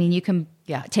stovetop. I mean, you can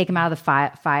Yeah. take them out of the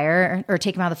fire or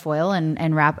take them out of the foil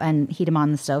and wrap and heat them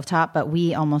on the stovetop. But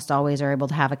we almost always are able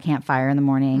to have a campfire in the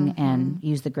morning and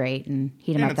use the grate and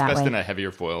heat them And up it's that best way. in a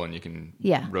heavier foil, and you can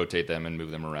rotate them and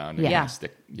move them around. And Yeah.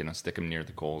 stick them near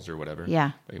the coals or whatever.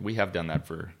 Yeah. But we have done that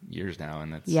for years now,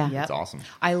 and that's Yeah. it's awesome.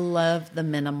 I love the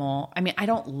minimal. I mean, I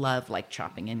don't love like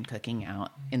chopping and cooking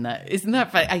out in the. Isn't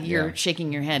that fun? You're Yeah.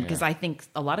 shaking your head because Yeah. I think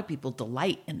a lot of people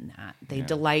delight in that. They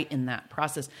delight in that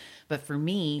process. But for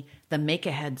me, the make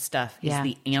ahead stuff is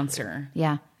the answer.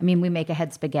 Yeah. I mean, we make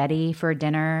ahead spaghetti for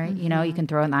dinner. You can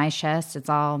throw it in the ice chest. It's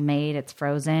all made. It's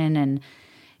frozen. And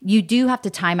you do have to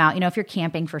time out. If you're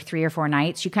camping for 3 or 4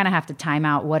 nights, you kind of have to time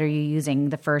out what are you using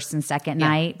the first and second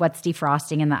night, what's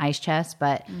defrosting in the ice chest.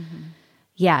 But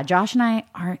yeah, Josh and I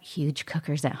aren't huge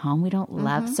cookers at home. We don't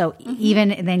love. So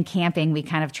even then camping, we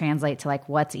kind of translate to like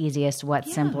what's easiest,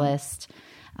 what's simplest.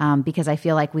 Because I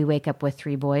feel like we wake up with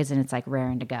 3 boys and it's like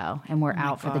raring to go, and we're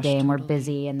out for the day and we're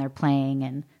busy and they're playing,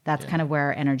 and that's kind of where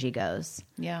our energy goes.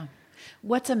 Yeah.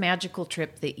 What's a magical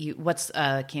trip what's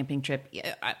a camping trip,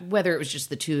 whether it was just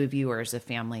the two of you or as a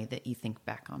family, that you think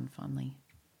back on fondly?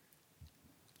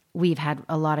 We've had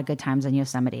a lot of good times in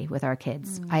Yosemite with our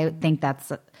kids. I think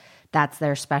that's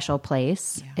their special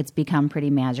place. Yeah. It's become pretty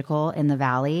magical in the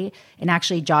valley. And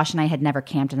actually, Josh and I had never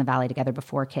camped in the valley together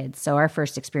before kids. So our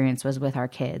first experience was with our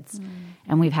kids.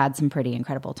 And we've had some pretty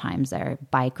incredible times there.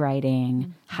 Bike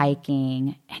riding,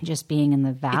 hiking, and just being in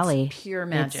the valley. It's pure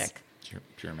magic.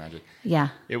 Pure magic. Yeah.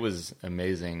 It was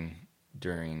amazing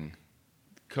during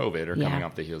COVID or coming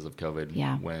off the heels of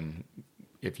COVID when,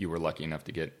 if you were lucky enough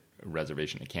to get a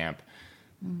reservation to camp,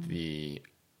 the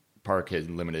park had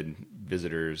limited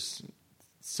visitors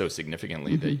so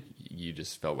significantly that you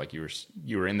just felt like you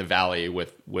were in the valley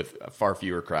with far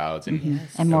fewer crowds and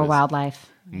more wildlife.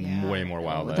 Way more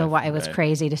wildlife. It was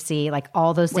crazy to see, like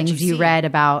all those things you read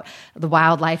about the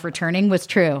wildlife returning was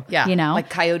true. Yeah, you know, like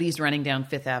coyotes running down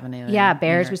Fifth Avenue. Yeah,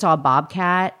 bears. We saw a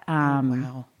bobcat.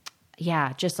 Wow.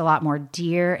 just a lot more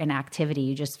deer and activity.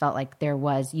 You just felt like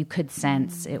you could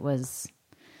sense it was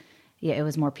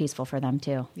more peaceful for them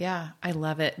too. Yeah, I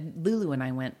love it. Lulu and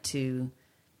I went to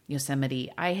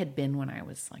Yosemite. I had been when I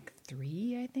was like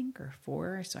 3, I think, or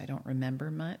 4, so I don't remember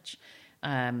much.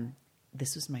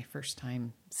 This was my first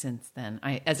time since then.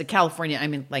 As a Californian,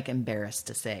 I'm like embarrassed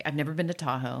to say I've never been to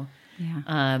Tahoe.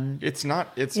 Yeah. It's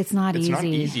not It's not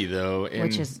easy though. And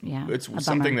which is it's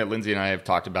something that Lindsay and I have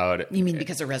talked about. You mean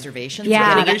because of reservations?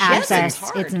 Yeah, the Reservations? access. It's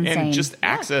hard. It's insane. And just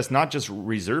access, not just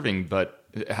reserving, but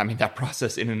I mean that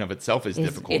process in and of itself is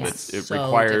difficult. It so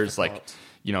requires difficult.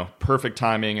 perfect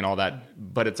timing and all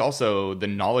that. But it's also the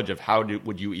knowledge of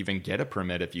would you even get a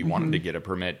permit if you wanted to get a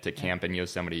permit to camp in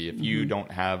Yosemite. If you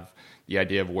don't have the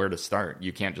idea of where to start,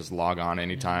 you can't just log on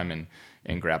anytime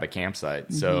and grab a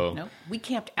campsite. So No, we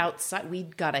camped outside. We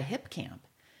got a hip camp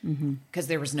because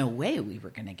there was no way we were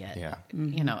going to get,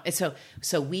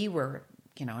 so we were,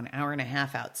 an hour and a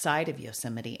half outside of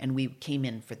Yosemite, and we came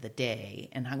in for the day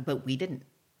and hung, but we didn't,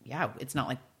 it's not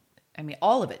like, I mean,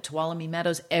 all of it, Tuolumne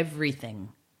Meadows, everything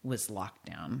was locked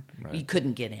down. Right. You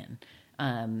couldn't get in.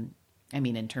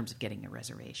 In terms of getting a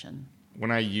reservation. When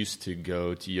I used to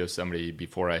go to Yosemite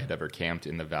before I had ever camped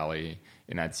in the valley,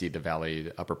 and I'd see the valley,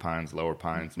 the Upper Pines, Lower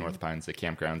Pines, North Pines, the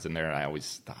campgrounds in there, I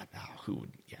always thought, who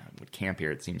would camp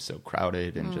here? It seems so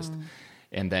crowded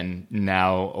and then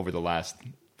now over the last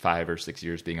 5 or 6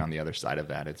 years being on the other side of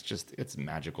that, it's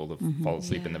magical to fall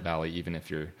asleep in the valley, even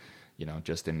if you're,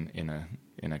 just in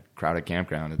a crowded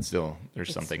campground. It's still,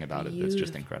 there's something about it that's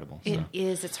just incredible. It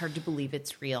is. It's hard to believe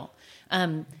it's real.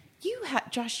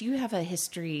 Josh, you have a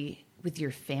history with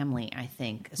your family, I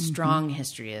think, a strong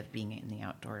history of being in the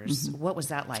outdoors. What was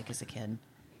that like as a kid?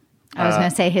 I was going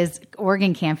to say his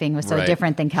Oregon camping was so Right.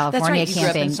 different than California That's right. You grew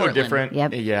up in camping. So Portland. different.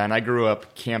 Yep. Yeah, and I grew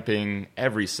up camping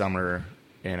every summer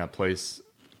in a place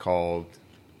called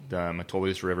the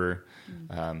Metolius River,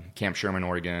 Camp Sherman,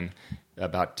 Oregon,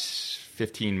 about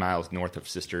 15 miles north of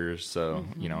Sisters, so,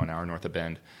 an hour north of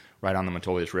Bend, right on the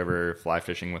Metolius River, fly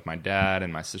fishing with my dad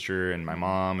and my sister and my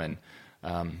mom. And,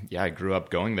 I grew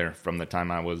up going there from the time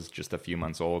I was just a few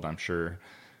months old. I'm sure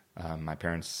my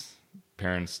parents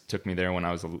took me there when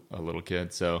I was a little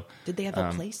kid. So Did they have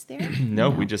a place there? No,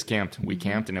 we just camped. We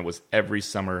camped, and it was every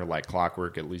summer like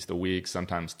clockwork, at least a week,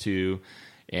 sometimes 2.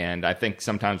 And I think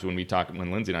sometimes when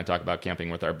Lindsay and I talk about camping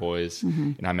with our boys,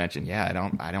 and I mention,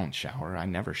 I don't shower. I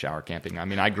never shower camping. I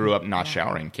mean, I grew up not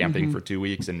showering, camping for 2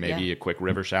 weeks and maybe a quick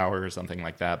river shower or something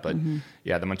like that. But the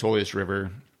Metolius River,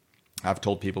 I've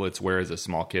told people it's where as a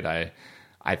small kid,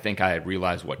 I think I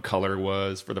realized what color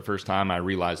was for the first time. I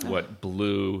realized what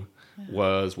blue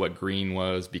was, what green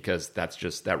was, because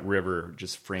that river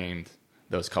just framed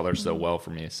those colors so well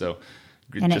for me. So,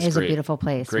 and it is a beautiful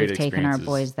place. We've taken our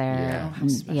boys there.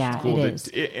 Cool. It is.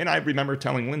 And I remember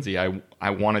telling Lindsay I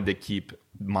wanted to keep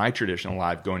my tradition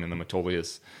alive, going to the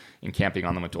Metolius and camping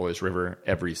on the Metolius River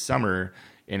every summer.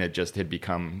 And it just had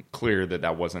become clear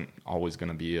that wasn't always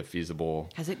going to be a feasible.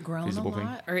 Has it grown a thing.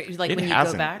 lot, or like it when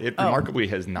hasn't. you go back? It remarkably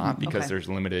has not, because okay. there's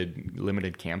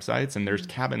limited campsites, and there's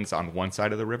cabins on one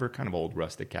side of the river, kind of old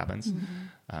rustic cabins.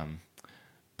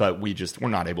 But we're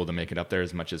not able to make it up there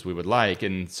as much as we would like,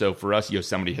 and so for us,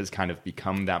 Yosemite has kind of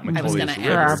become that Metolius River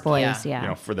for our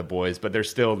boys, for the boys. But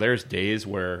there's days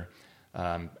where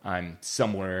I'm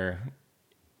somewhere,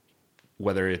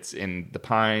 whether it's in the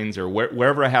pines or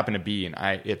wherever I happen to be, and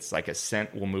it's like a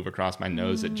scent will move across my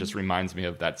nose. It just reminds me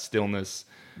of that stillness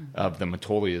of the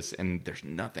Metolius, and there's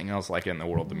nothing else like it in the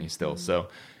world to me still. So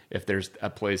if there's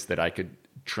a place that I could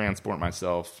transport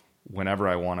myself whenever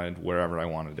I wanted, wherever I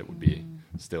wanted, it would be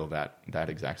still that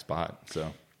exact spot.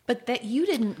 So. But that you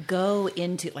didn't go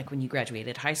into, like when you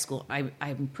graduated high school,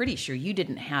 I'm pretty sure you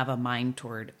didn't have a mind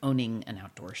toward owning an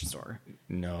outdoor store.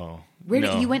 No.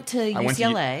 You went to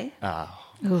UCLA?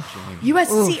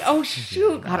 USC. Oh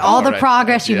shoot! God, all the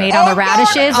progress you made on the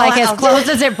radishes, like as close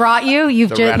as it brought you, you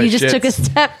just took a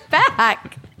step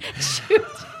back. Shoot.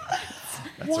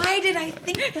 Why did I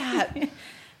think that?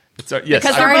 Yes,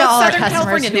 because they're both Southern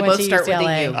California. They both start with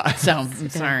a U. So I'm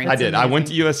sorry. I did. I went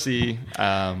to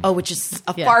USC. Which is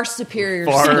a far superior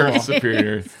far school. Far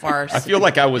superior. I feel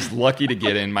like I was lucky to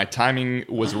get in. My timing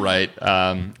was right,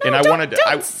 and I don't, wanted to.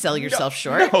 Don't sell yourself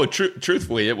short. No,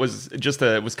 truthfully, it was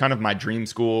it was kind of my dream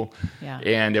school,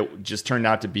 and it just turned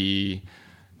out to be.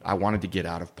 I wanted to get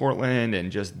out of Portland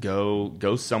and just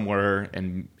go somewhere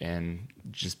and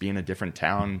just be in a different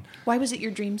town. Why was it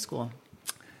your dream school?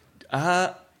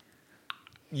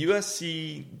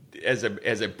 USC as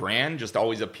a brand just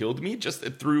always appealed to me. Just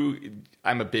through,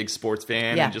 I'm a big sports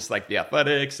fan and just like the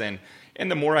athletics, and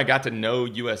the more I got to know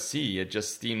USC, it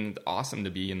just seemed awesome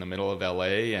to be in the middle of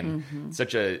LA, and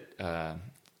such a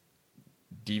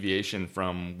deviation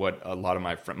from what a lot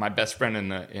of my best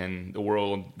friend in the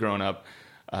world growing up.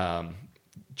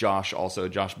 Josh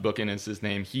Bookin is his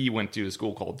name. He went to a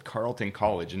school called Carleton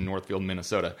College in Northfield,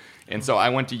 Minnesota. And so I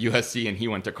went to USC and he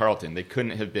went to Carleton. They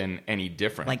couldn't have been any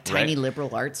different. Like tiny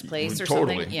liberal arts place or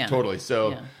something? Yeah. Totally.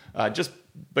 So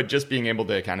just being able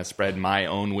to kind of spread my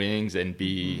own wings and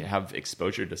have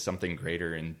exposure to something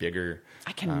greater and bigger.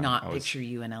 I cannot picture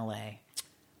you in LA.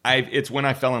 It's when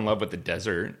I fell in love with the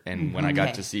desert, and when I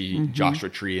got to see Joshua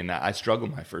Tree, and that I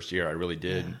struggled my first year. I really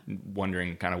did,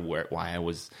 wondering kind of why I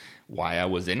was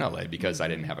in LA, because I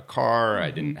didn't have a car,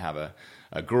 I didn't have a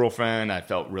girlfriend. I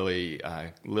felt really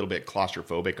a little bit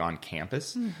claustrophobic on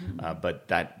campus, but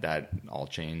that all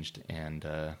changed, and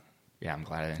I'm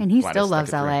glad. And he still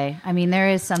loves LA. I mean, there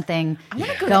is something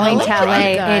going to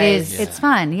LA. It's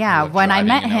fun. Yeah. When I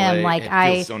met him, LA,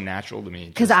 it feels so natural to me.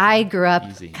 Because I grew up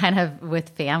kind of with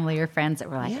family or friends that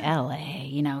were like, LA,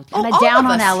 kind of down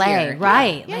on LA. Here.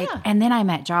 Right. Yeah. And then I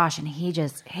met Josh, and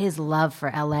his love for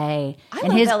LA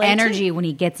and his LA energy too. When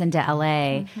he gets into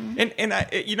LA. And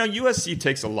USC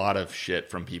takes a lot of shit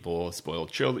from people,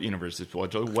 spoiled children, university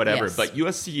spoiled children, whatever. Yes. But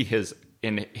USC has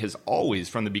always,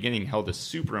 from the beginning, held a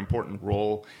super important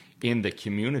role in the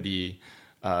community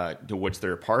to which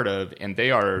they're a part of, and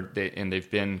they've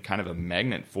been kind of a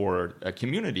magnet for a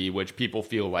community which people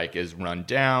feel like is run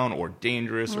down or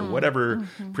dangerous or whatever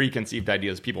preconceived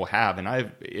ideas people have.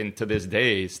 And to this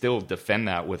day, still defend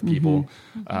that with people.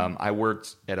 I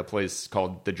worked at a place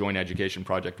called the Joint Education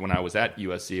Project when I was at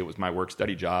USC. It was my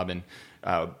work-study job, and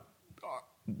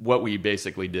what we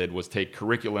basically did was take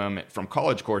curriculum from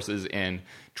college courses and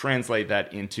translate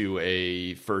that into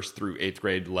a 1st through 8th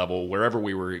grade level wherever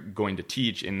we were going to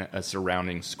teach in a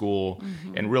surrounding school,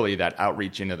 and really that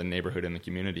outreach into the neighborhood and the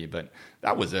community. But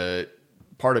that was a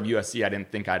part of USC I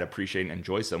didn't think I'd appreciate and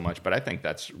enjoy so much, but I think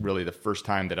that's really the first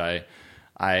time that I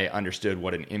understood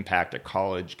what an impact a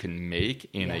college can make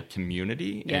in a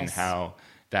community, and how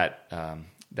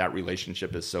that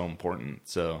relationship is so important.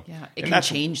 So it can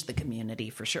change the community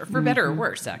for sure, for better or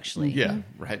worse, actually. Yeah,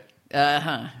 right.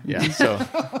 Yeah.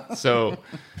 So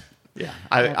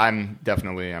I'm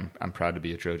definitely I'm proud to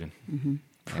be a Trojan.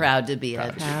 Proud to be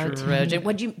a Trojan.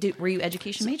 Were you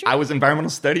education major? I was environmental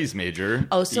studies major.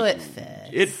 Oh, so it fit.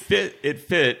 It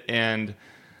fit, and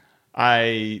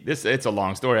it's a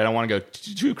long story. I don't want to go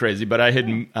too crazy, but I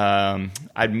had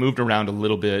I'd moved around a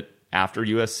little bit after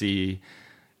USC.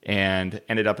 And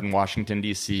ended up in Washington,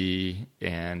 D.C.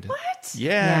 And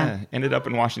ended up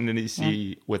in Washington,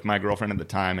 D.C. with my girlfriend at the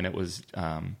time. And it was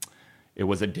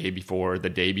the day before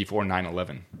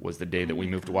 9/11 was the day that we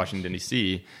moved to Washington,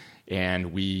 D.C.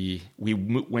 And we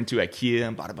went to IKEA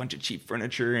and bought a bunch of cheap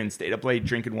furniture and stayed up late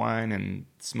drinking wine and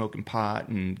smoking pot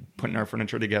and putting our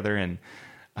furniture together. And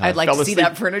I'd like to see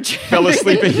that furniture. Fell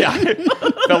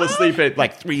asleep at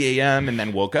like 3 a.m. and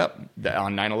then woke up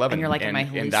on 9/11. And you're like, am I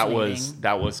hallucinating? And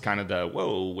that was kind of the,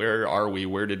 whoa, where are we?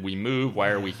 Where did we move? Why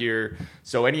are we here?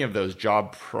 So any of those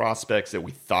job prospects that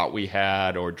we thought we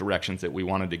had or directions that we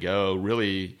wanted to go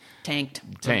really tanked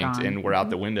and were out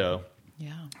the window.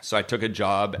 Yeah. So I took a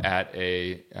job at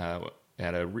a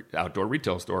outdoor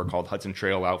retail store called Hudson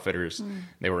Trail Outfitters.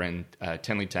 They were in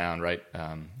Tenleytown, right?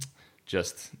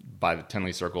 Just by the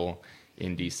Tenley Circle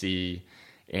in DC.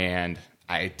 And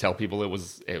I tell people it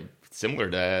was similar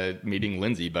to meeting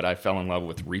Lindsay, but I fell in love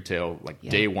with retail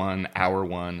day one, hour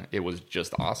one. It was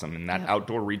just awesome. And that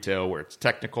outdoor retail where it's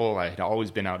technical, I had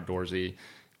always been outdoorsy,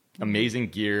 amazing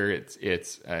gear.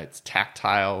 It's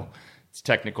tactile, it's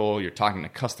technical. You're talking to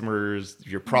customers,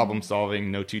 you're problem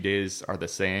solving. No 2 days are the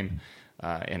same.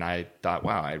 And I thought,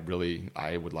 wow, I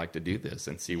would like to do this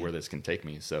and see where this can take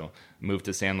me. So moved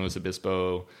to San Luis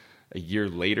Obispo a year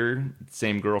later.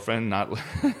 Same girlfriend, not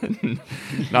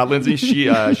Lindsay. She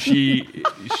was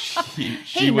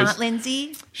not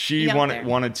Lindsay. She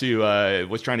wanted to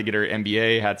was trying to get her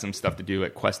MBA. Had some stuff to do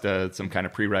at Cuesta, some kind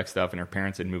of prereq stuff, and her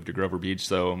parents had moved to Grover Beach,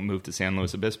 so moved to San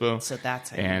Luis Obispo. So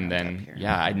that's how and then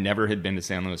I never had been to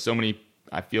San Luis. So many.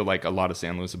 I feel like a lot of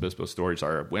San Luis Obispo stories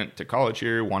went to college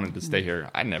here, wanted to stay here.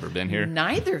 I'd never been here.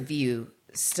 Neither of you.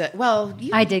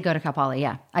 I did go to Cal Poly.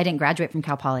 Yeah, I didn't graduate from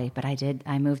Cal Poly, but I did.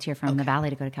 I moved here from the Valley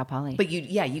to go to Cal Poly. But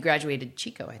you graduated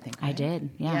Chico, I think. Right? I did.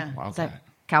 Yeah. Wow, so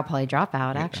Cal Poly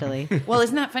dropout, actually. Well,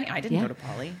 isn't that funny? I didn't go to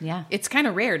Poly. Yeah, it's kind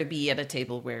of rare to be at a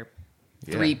table where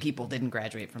 3 people didn't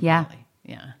graduate from Poly.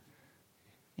 Yeah.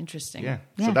 Interesting. Yeah.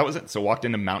 Yeah. So that was it. So walked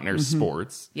into Mountainair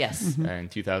Sports. Yes. In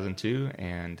 2002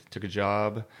 and took a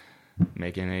job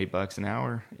making $8 an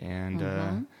hour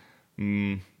and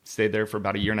stayed there for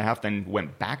about a year and a half. Then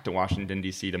went back to Washington,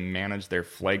 D.C. to manage their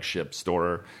flagship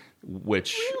store,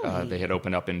 which they had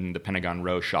opened up in the Pentagon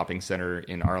Row Shopping Center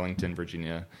in Arlington,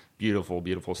 Virginia. Beautiful,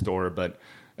 beautiful store. But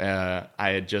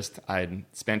I'd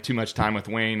spent too much time with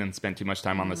Wayne and spent too much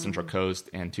time on the Central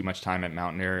Coast and too much time at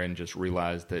Mountainair, and just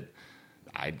realized that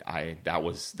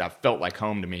that felt like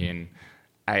home to me. And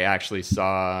I actually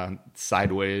saw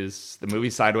Sideways, the movie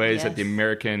Sideways, at the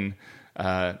American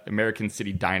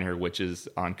City Diner, which is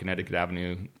on Connecticut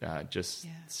Avenue, just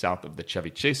south of the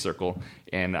Chevy Chase Circle.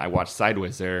 And I watched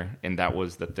Sideways there, and that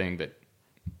was the thing that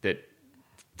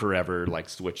forever like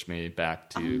switched me back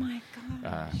to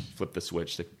flip the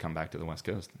switch to come back to the West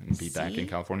Coast and be back in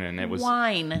California. And it was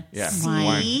wine. Yeah,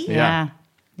 See? wine.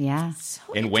 Yeah. So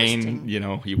And interesting.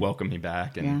 Wayne, he welcomed me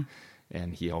back,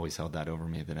 and he always held that over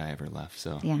me that I ever left.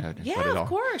 So Of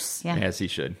course. Yeah. as he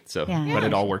should. So, Yeah. but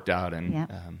it all worked out, and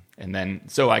then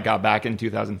so I got back in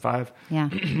 2005. Yeah.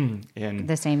 And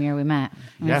The same year we met.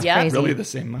 It was Yeah. crazy. really the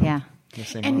same month. Yeah. The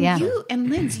same And month. you and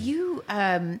Linz, you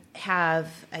have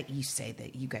you say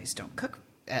that you guys don't cook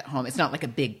at home. It's not like a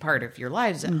big part of your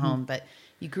lives at home, but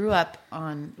you grew up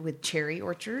with cherry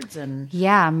orchards and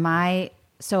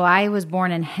So I was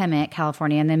born in Hemet,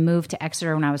 California, and then moved to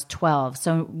Exeter when I was 12.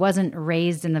 So wasn't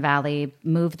raised in the Valley,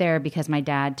 moved there because my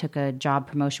dad took a job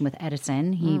promotion with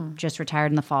Edison. He just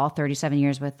retired in the fall, 37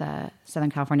 years with the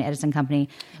Southern California Edison Company.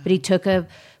 But he took a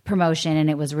promotion, and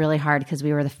it was really hard because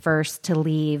we were the first to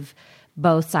leave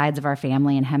both sides of our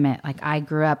family in Hemet. Like, I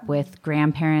grew up with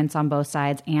grandparents on both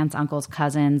sides, aunts, uncles,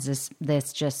 cousins,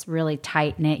 this just really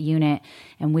tight-knit unit.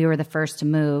 And we were the first to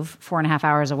move 4.5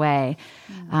 hours away.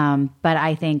 But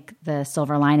I think the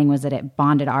silver lining was that it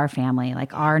bonded our family.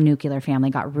 Like, our nuclear family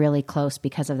got really close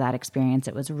because of that experience.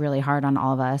 It was really hard on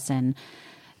all of us. And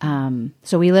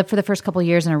so we lived for the first couple of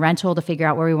years in a rental to figure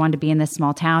out where we wanted to be in this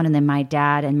small town. And then my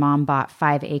dad and mom bought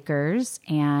 5 acres.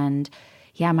 And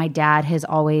my dad has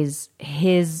always,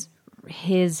 his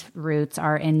roots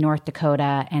are in North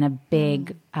Dakota, and a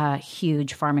big,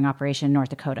 huge farming operation in North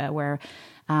Dakota where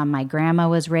my grandma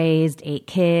was raised, 8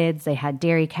 kids, they had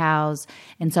dairy cows.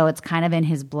 And so it's kind of in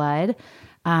his blood.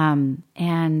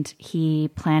 And he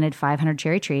planted 500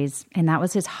 cherry trees, and that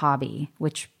was his hobby,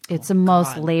 which it's the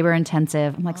most labor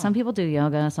intensive. I'm like, some people do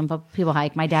yoga, some people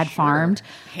hike. My dad farmed.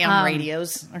 ham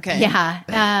radios. Okay.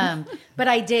 Yeah. But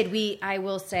I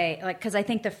will say, like, because I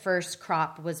think the first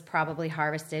crop was probably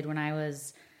harvested when I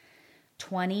was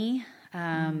 20.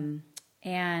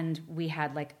 And we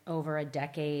had like over a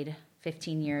decade,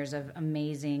 15 years of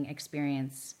amazing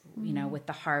experience, with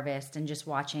the harvest and just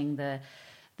watching the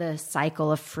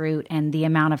cycle of fruit and the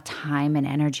amount of time and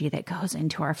energy that goes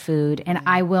into our food. And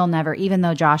I will never, even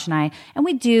though Josh and I, and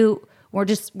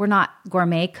we're not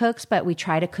gourmet cooks, but we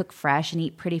try to cook fresh and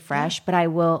eat pretty fresh. But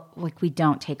we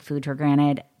don't take food for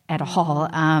granted at all.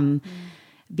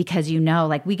 Because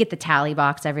we get the tally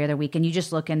box every other week, and you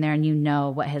just look in there and you know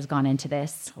what has gone into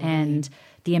this and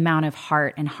the amount of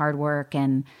heart and hard work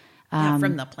and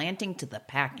from the planting to the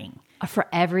packing. For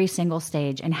every single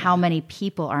stage, and how many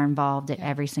people are involved at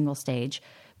every single stage.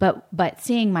 But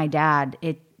seeing my dad,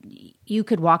 you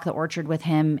could walk the orchard with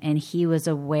him, and he was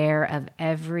aware of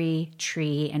every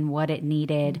tree and what it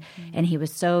needed. And he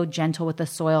was so gentle with the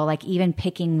soil, like even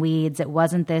picking weeds. It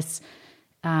wasn't this,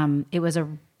 it was a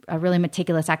really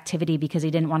meticulous activity because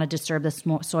he didn't want to disturb the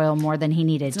soil more than he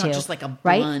needed to. Not just like a blunt.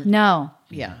 Right? No.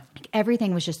 Yeah. Like,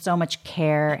 everything was just so much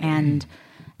care and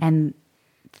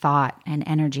thought and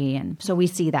energy. And so we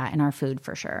see that in our food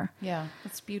for sure. Yeah.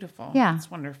 That's beautiful. Yeah.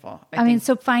 It's wonderful. I mean,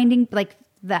 so finding like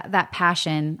that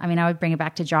passion, I mean, I would bring it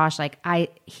back to Josh. Like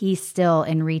he's still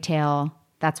in retail.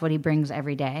 That's what he brings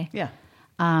every day. Yeah.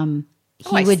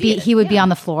 He would be on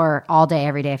the floor all day,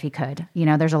 every day if he could.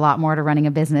 There's a lot more to running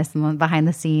a business than behind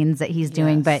the scenes that he's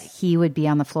doing, but he would be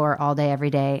on the floor all day,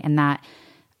 every day. And that,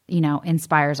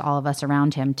 inspires all of us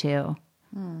around him too.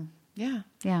 Yeah.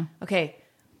 Yeah. Okay.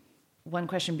 One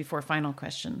question before final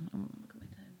question.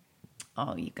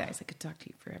 Oh, you guys, I could talk to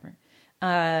you forever.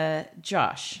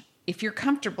 Josh, if you're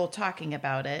comfortable talking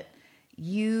about it,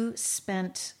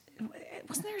 wasn't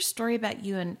there a story about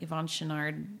you and Yvonne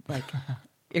Chouinard? Like,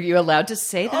 are you allowed to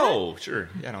say that? Oh, sure.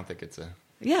 Yeah, I don't think it's a...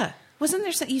 Yeah. Wasn't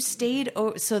there something you stayed?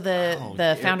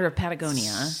 The founder of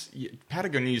Patagonia.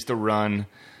 Patagonia used to run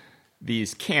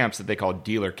these camps that they called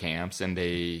dealer camps, and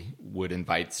they would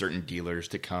invite certain dealers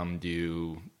to come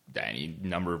do any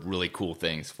number of really cool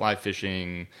things, fly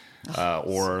fishing,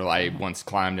 or I once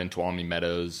climbed in Tuolumne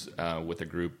Meadows with a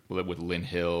group with Lynn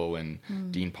Hill and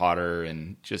Dean Potter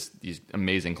and just these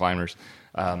amazing climbers.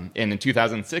 And in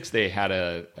 2006, they had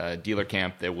a dealer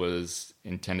camp that was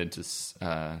intended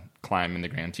to climb in the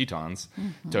Grand Tetons,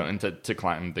 to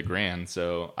climb the Grand.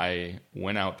 So I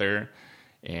went out there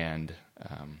and...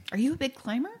 Are you a big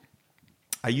climber?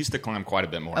 I used to climb quite a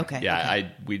bit more. Okay. Yeah,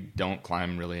 okay. we don't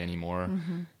climb really anymore.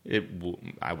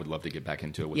 I would love to get back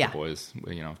into it with the boys,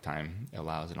 if time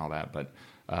allows and all that. But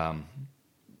a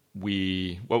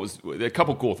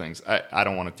couple cool things. I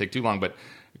don't want to take too long, but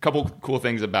a couple cool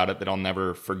things about it that I'll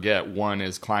never forget. One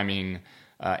is climbing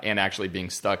and actually being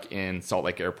stuck in Salt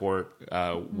Lake Airport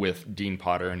with Dean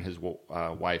Potter and his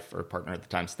wife or partner at the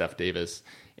time, Steph Davis.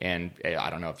 And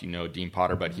I don't know if you know Dean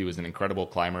Potter, but he was an incredible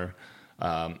climber.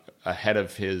 Ahead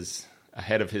of his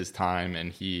time,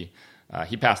 and he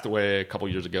passed away a couple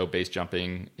years ago base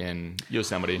jumping in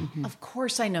Yosemite. Of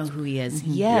course I know who he is.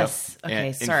 Yes. Yep. Okay,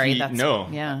 and sorry.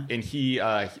 And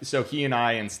so he and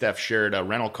I and Steph shared a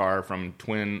rental car from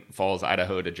Twin Falls,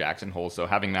 Idaho to Jackson Hole. So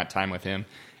having that time with him.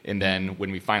 And then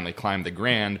when we finally climbed the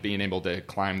Grand, being able to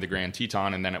climb the Grand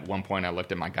Teton. And then at one point I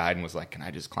looked at my guide and was like, can I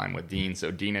just climb with Dean?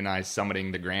 So Dean and I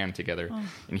summiting the Grand together.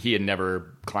 And he had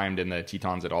never climbed in the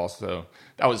Tetons at all. So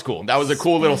that was cool. That was a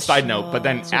cool little side note. But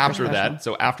then after that,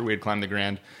 so after we had climbed the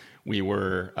Grand, we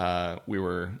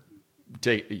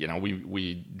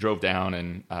drove down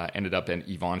and ended up in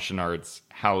Yvon Chouinard's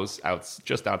house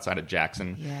just outside of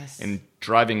Jackson. Yes. And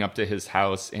driving up to his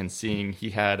house and seeing he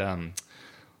had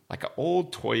like an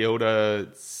old Toyota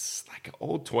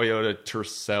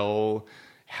Tercel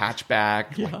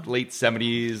hatchback, like late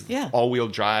 70s, all-wheel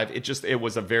drive. It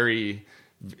was a very,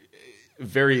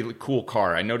 very cool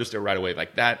car. I noticed it right away.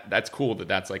 Like that's cool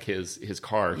that's like his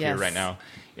car here right now.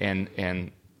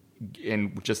 And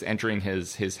just entering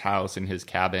his house and his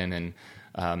cabin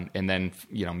and then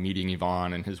meeting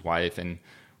Yvon and his wife and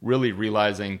really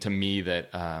realizing to me that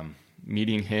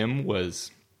meeting him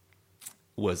was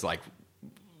like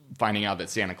finding out that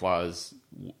Santa Claus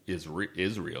is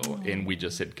real, and we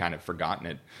just had kind of forgotten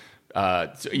it.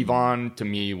 So Yvon, to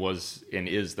me, was and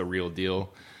is the real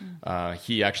deal.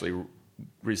 He actually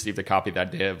received a copy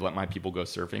that day of Let My People Go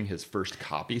Surfing, his first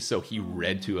copy, so he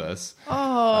read to us,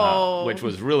 which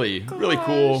was really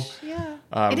cool. Yeah,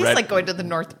 it is like going to the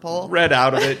North Pole. Read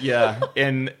out of it, yeah.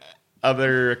 And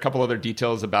a couple other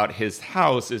details about his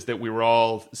house is that we were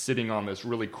all sitting on this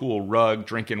really cool rug,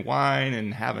 drinking wine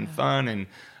and having fun. And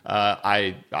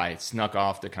I snuck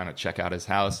off to kind of check out his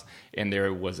house, and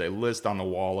there was a list on the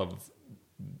wall of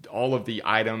all of the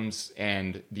items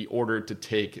and the order to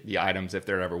take the items if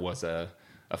there ever was a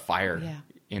fire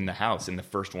in the house. And the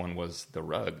first one was the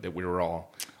rug that we were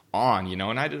all on,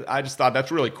 and I just thought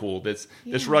that's really cool. This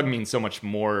rug means so much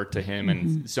more to him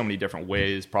in so many different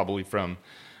ways, probably from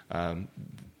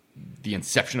the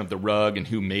inception of the rug and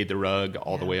who made the rug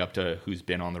all the way up to who's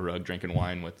been on the rug drinking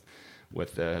wine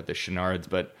with the Chouinards.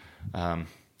 But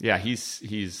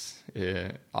he's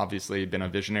obviously been a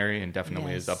visionary and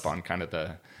definitely is up on kind of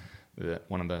the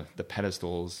one of the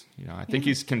pedestals. I think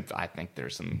he's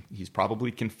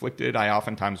probably conflicted. I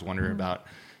oftentimes wonder about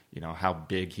how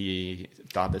big he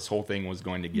thought this whole thing was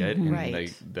going to get, and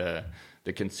the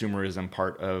consumerism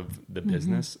part of the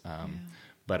business.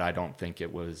 But I don't think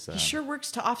it was... he sure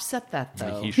works to offset that,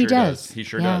 though. He sure does. He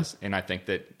sure does. And I think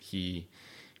that he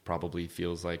probably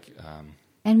feels like...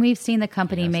 and we've seen the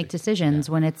company make decisions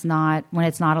when it's not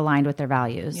aligned with their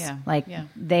values. Yeah.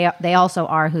 They also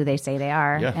are who they say they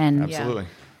are. Yeah, and absolutely.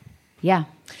 Yeah.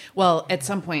 Well, at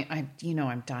some point, I'm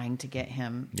dying to get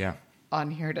him Yeah.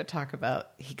 on here to talk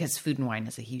about... Because food and wine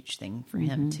is a huge thing for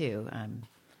him, too.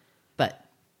 But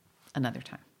another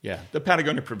time. Yeah, the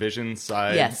Patagonia Provisions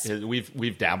side. Yes,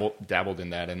 we've dabbled in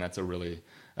that, and that's a really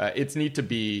it's neat to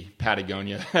be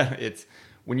Patagonia. It's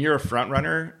when you're a front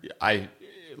runner,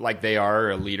 they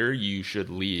are a leader. You should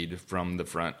lead from the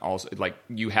front. Also, like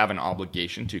you have an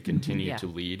obligation to continue to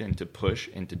lead and to push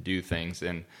and to do things,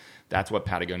 and that's what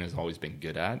Patagonia has always been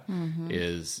good at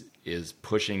is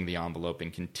pushing the envelope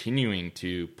and continuing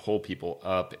to pull people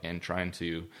up and trying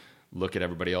to look at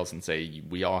everybody else and say,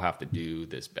 we all have to do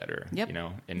this better,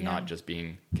 and not just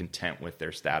being content with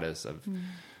their status of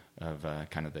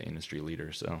kind of the industry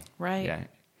leader. So, right. Yeah.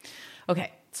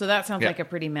 Okay. So that sounds like a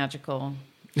pretty magical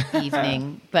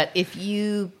evening. But if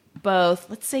you both,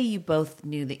 let's say you both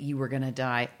knew that you were going to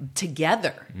die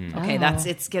together. Okay.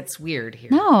 It gets weird here.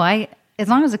 No, as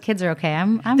long as the kids are okay,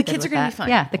 I'm the good kids are with going to that. be fine.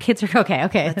 Yeah. The kids are okay.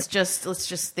 Okay. Let's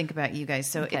just think about you guys.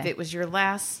 So if it was your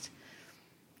last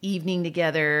evening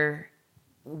together,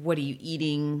 what are you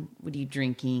eating? What are you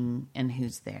drinking? And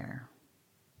who's there?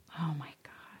 Oh my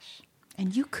gosh.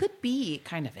 And you could be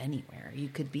kind of anywhere. You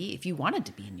could be, if you wanted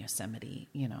to be in Yosemite,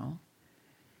 you know.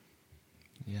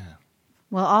 Yeah.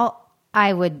 Well,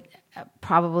 I would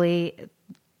probably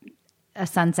a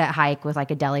sunset hike with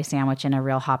like a deli sandwich and a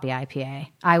real hoppy IPA.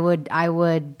 I would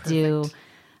Perfect. do.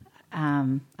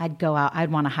 I'd go out.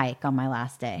 I'd want to hike on my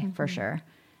last day for sure.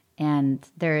 And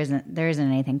there isn't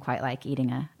anything quite like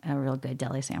eating a real good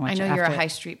deli sandwich. I know you're a after- high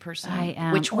street person. I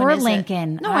am. Which one or is it?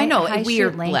 Lincoln. No, I know. High We Street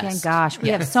are Lincoln. blessed. Gosh, we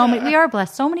have so many. We are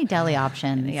blessed. So many deli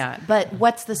options. Yeah. But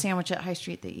what's the sandwich at High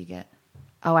Street that you get?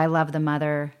 Oh, I love the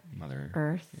Mother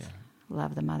Earth. Yeah.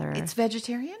 Love the Mother Earth. It's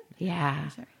vegetarian? Yeah.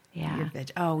 Sorry. Yeah. You're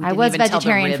veg- oh, we I didn't was even tell the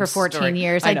vegetarian for ribs 14 story.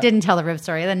 years. I I know. didn't tell the rib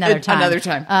story. Another time. Another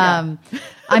time.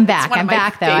 I'm back. one of I'm my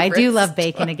back though. I do favorites. love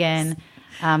bacon again.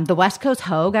 The West Coast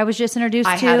Hogue I was just introduced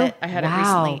I to. had it. I had it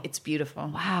Wow. recently. It's beautiful.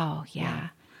 Wow. Yeah.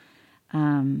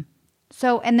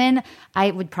 So, and then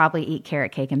I would probably eat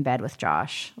carrot cake in bed with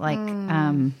Josh. Like,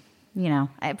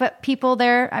 but people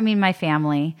there, I mean, my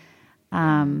family.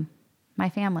 Carrot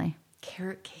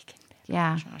cake in bed.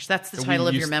 Yeah. Gosh, that's the So title we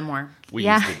of your used- memoir. We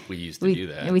used to do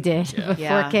that. We did Yeah. before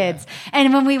Yeah. kids.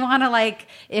 And when we want to, like,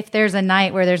 if there's a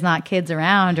night where there's not kids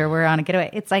around or we're on a getaway,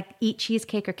 it's like eat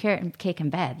cheesecake or carrot cake in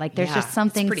bed. Like there's Yeah, just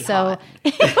something it's pretty so. hot.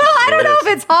 Well, I don't know if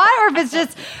it's hot or if it's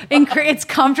just it's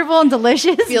comfortable and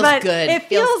delicious. Feels but good. It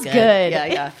feels good.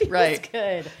 Yeah, It feels right.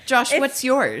 good. Josh, what's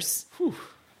yours?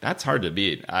 That's hard to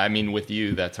beat. I mean, with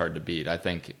you, that's hard to beat. I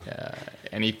think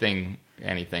anything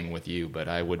with you, but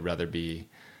I would rather be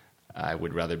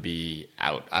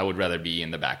out. I would rather be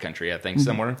in the backcountry. I think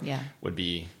somewhere Yeah. would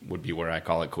be where I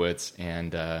call it quits.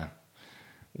 And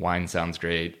wine sounds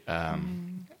great.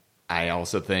 I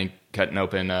also think cutting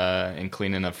open and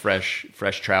cleaning a fresh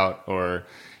trout, or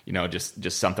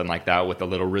just something like that with a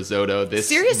little risotto.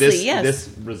 Seriously, yes. This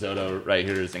risotto right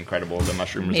here is incredible. The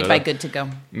mushroom risotto Made by Good to Go.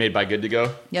 Made by Good to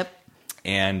Go. Yep.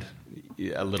 And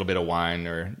a little bit of wine,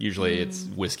 or usually it's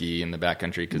whiskey in the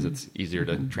backcountry because it's easier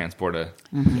to transport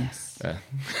Yes.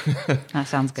 That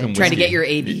sounds good. Some Try to whiskey. get your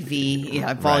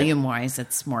ABV, volume-wise,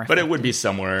 it's more But it would be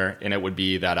somewhere, and it would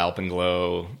be that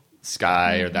alpenglow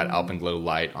sky or that alpenglow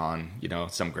light on,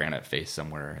 some granite face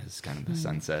somewhere as kind of the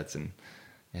sunsets. And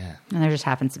yeah. And there just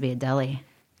happens to be a deli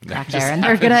back just there, and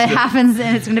they're gonna happens,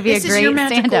 and it's gonna be This a is great your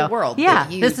magical stand-up. world Yeah,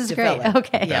 that you this is develop. great.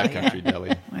 Okay, Backcountry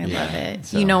deli. I love it.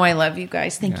 So- I love you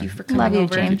guys. Thank you for coming love you,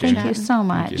 over. James. and Thank you chatting. so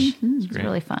much. Thank you. Mhm. It's It's great.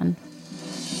 really fun.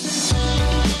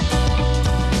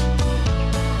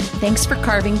 Thanks for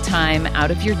carving time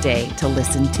out of your day to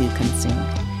listen to Consumed.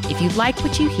 If you like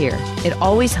what you hear, it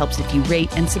always helps if you rate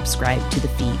and subscribe to the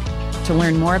feed. To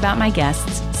learn more about my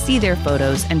guests, see their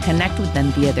photos, and connect with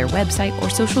them via their website or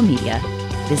social media,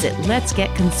 visit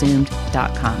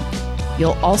letsgetconsumed.com.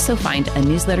 You'll also find a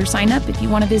newsletter sign up if you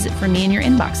want to visit for me in your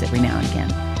inbox every now and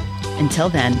again. Until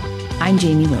then, I'm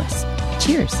Jamie Lewis.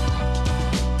 Cheers.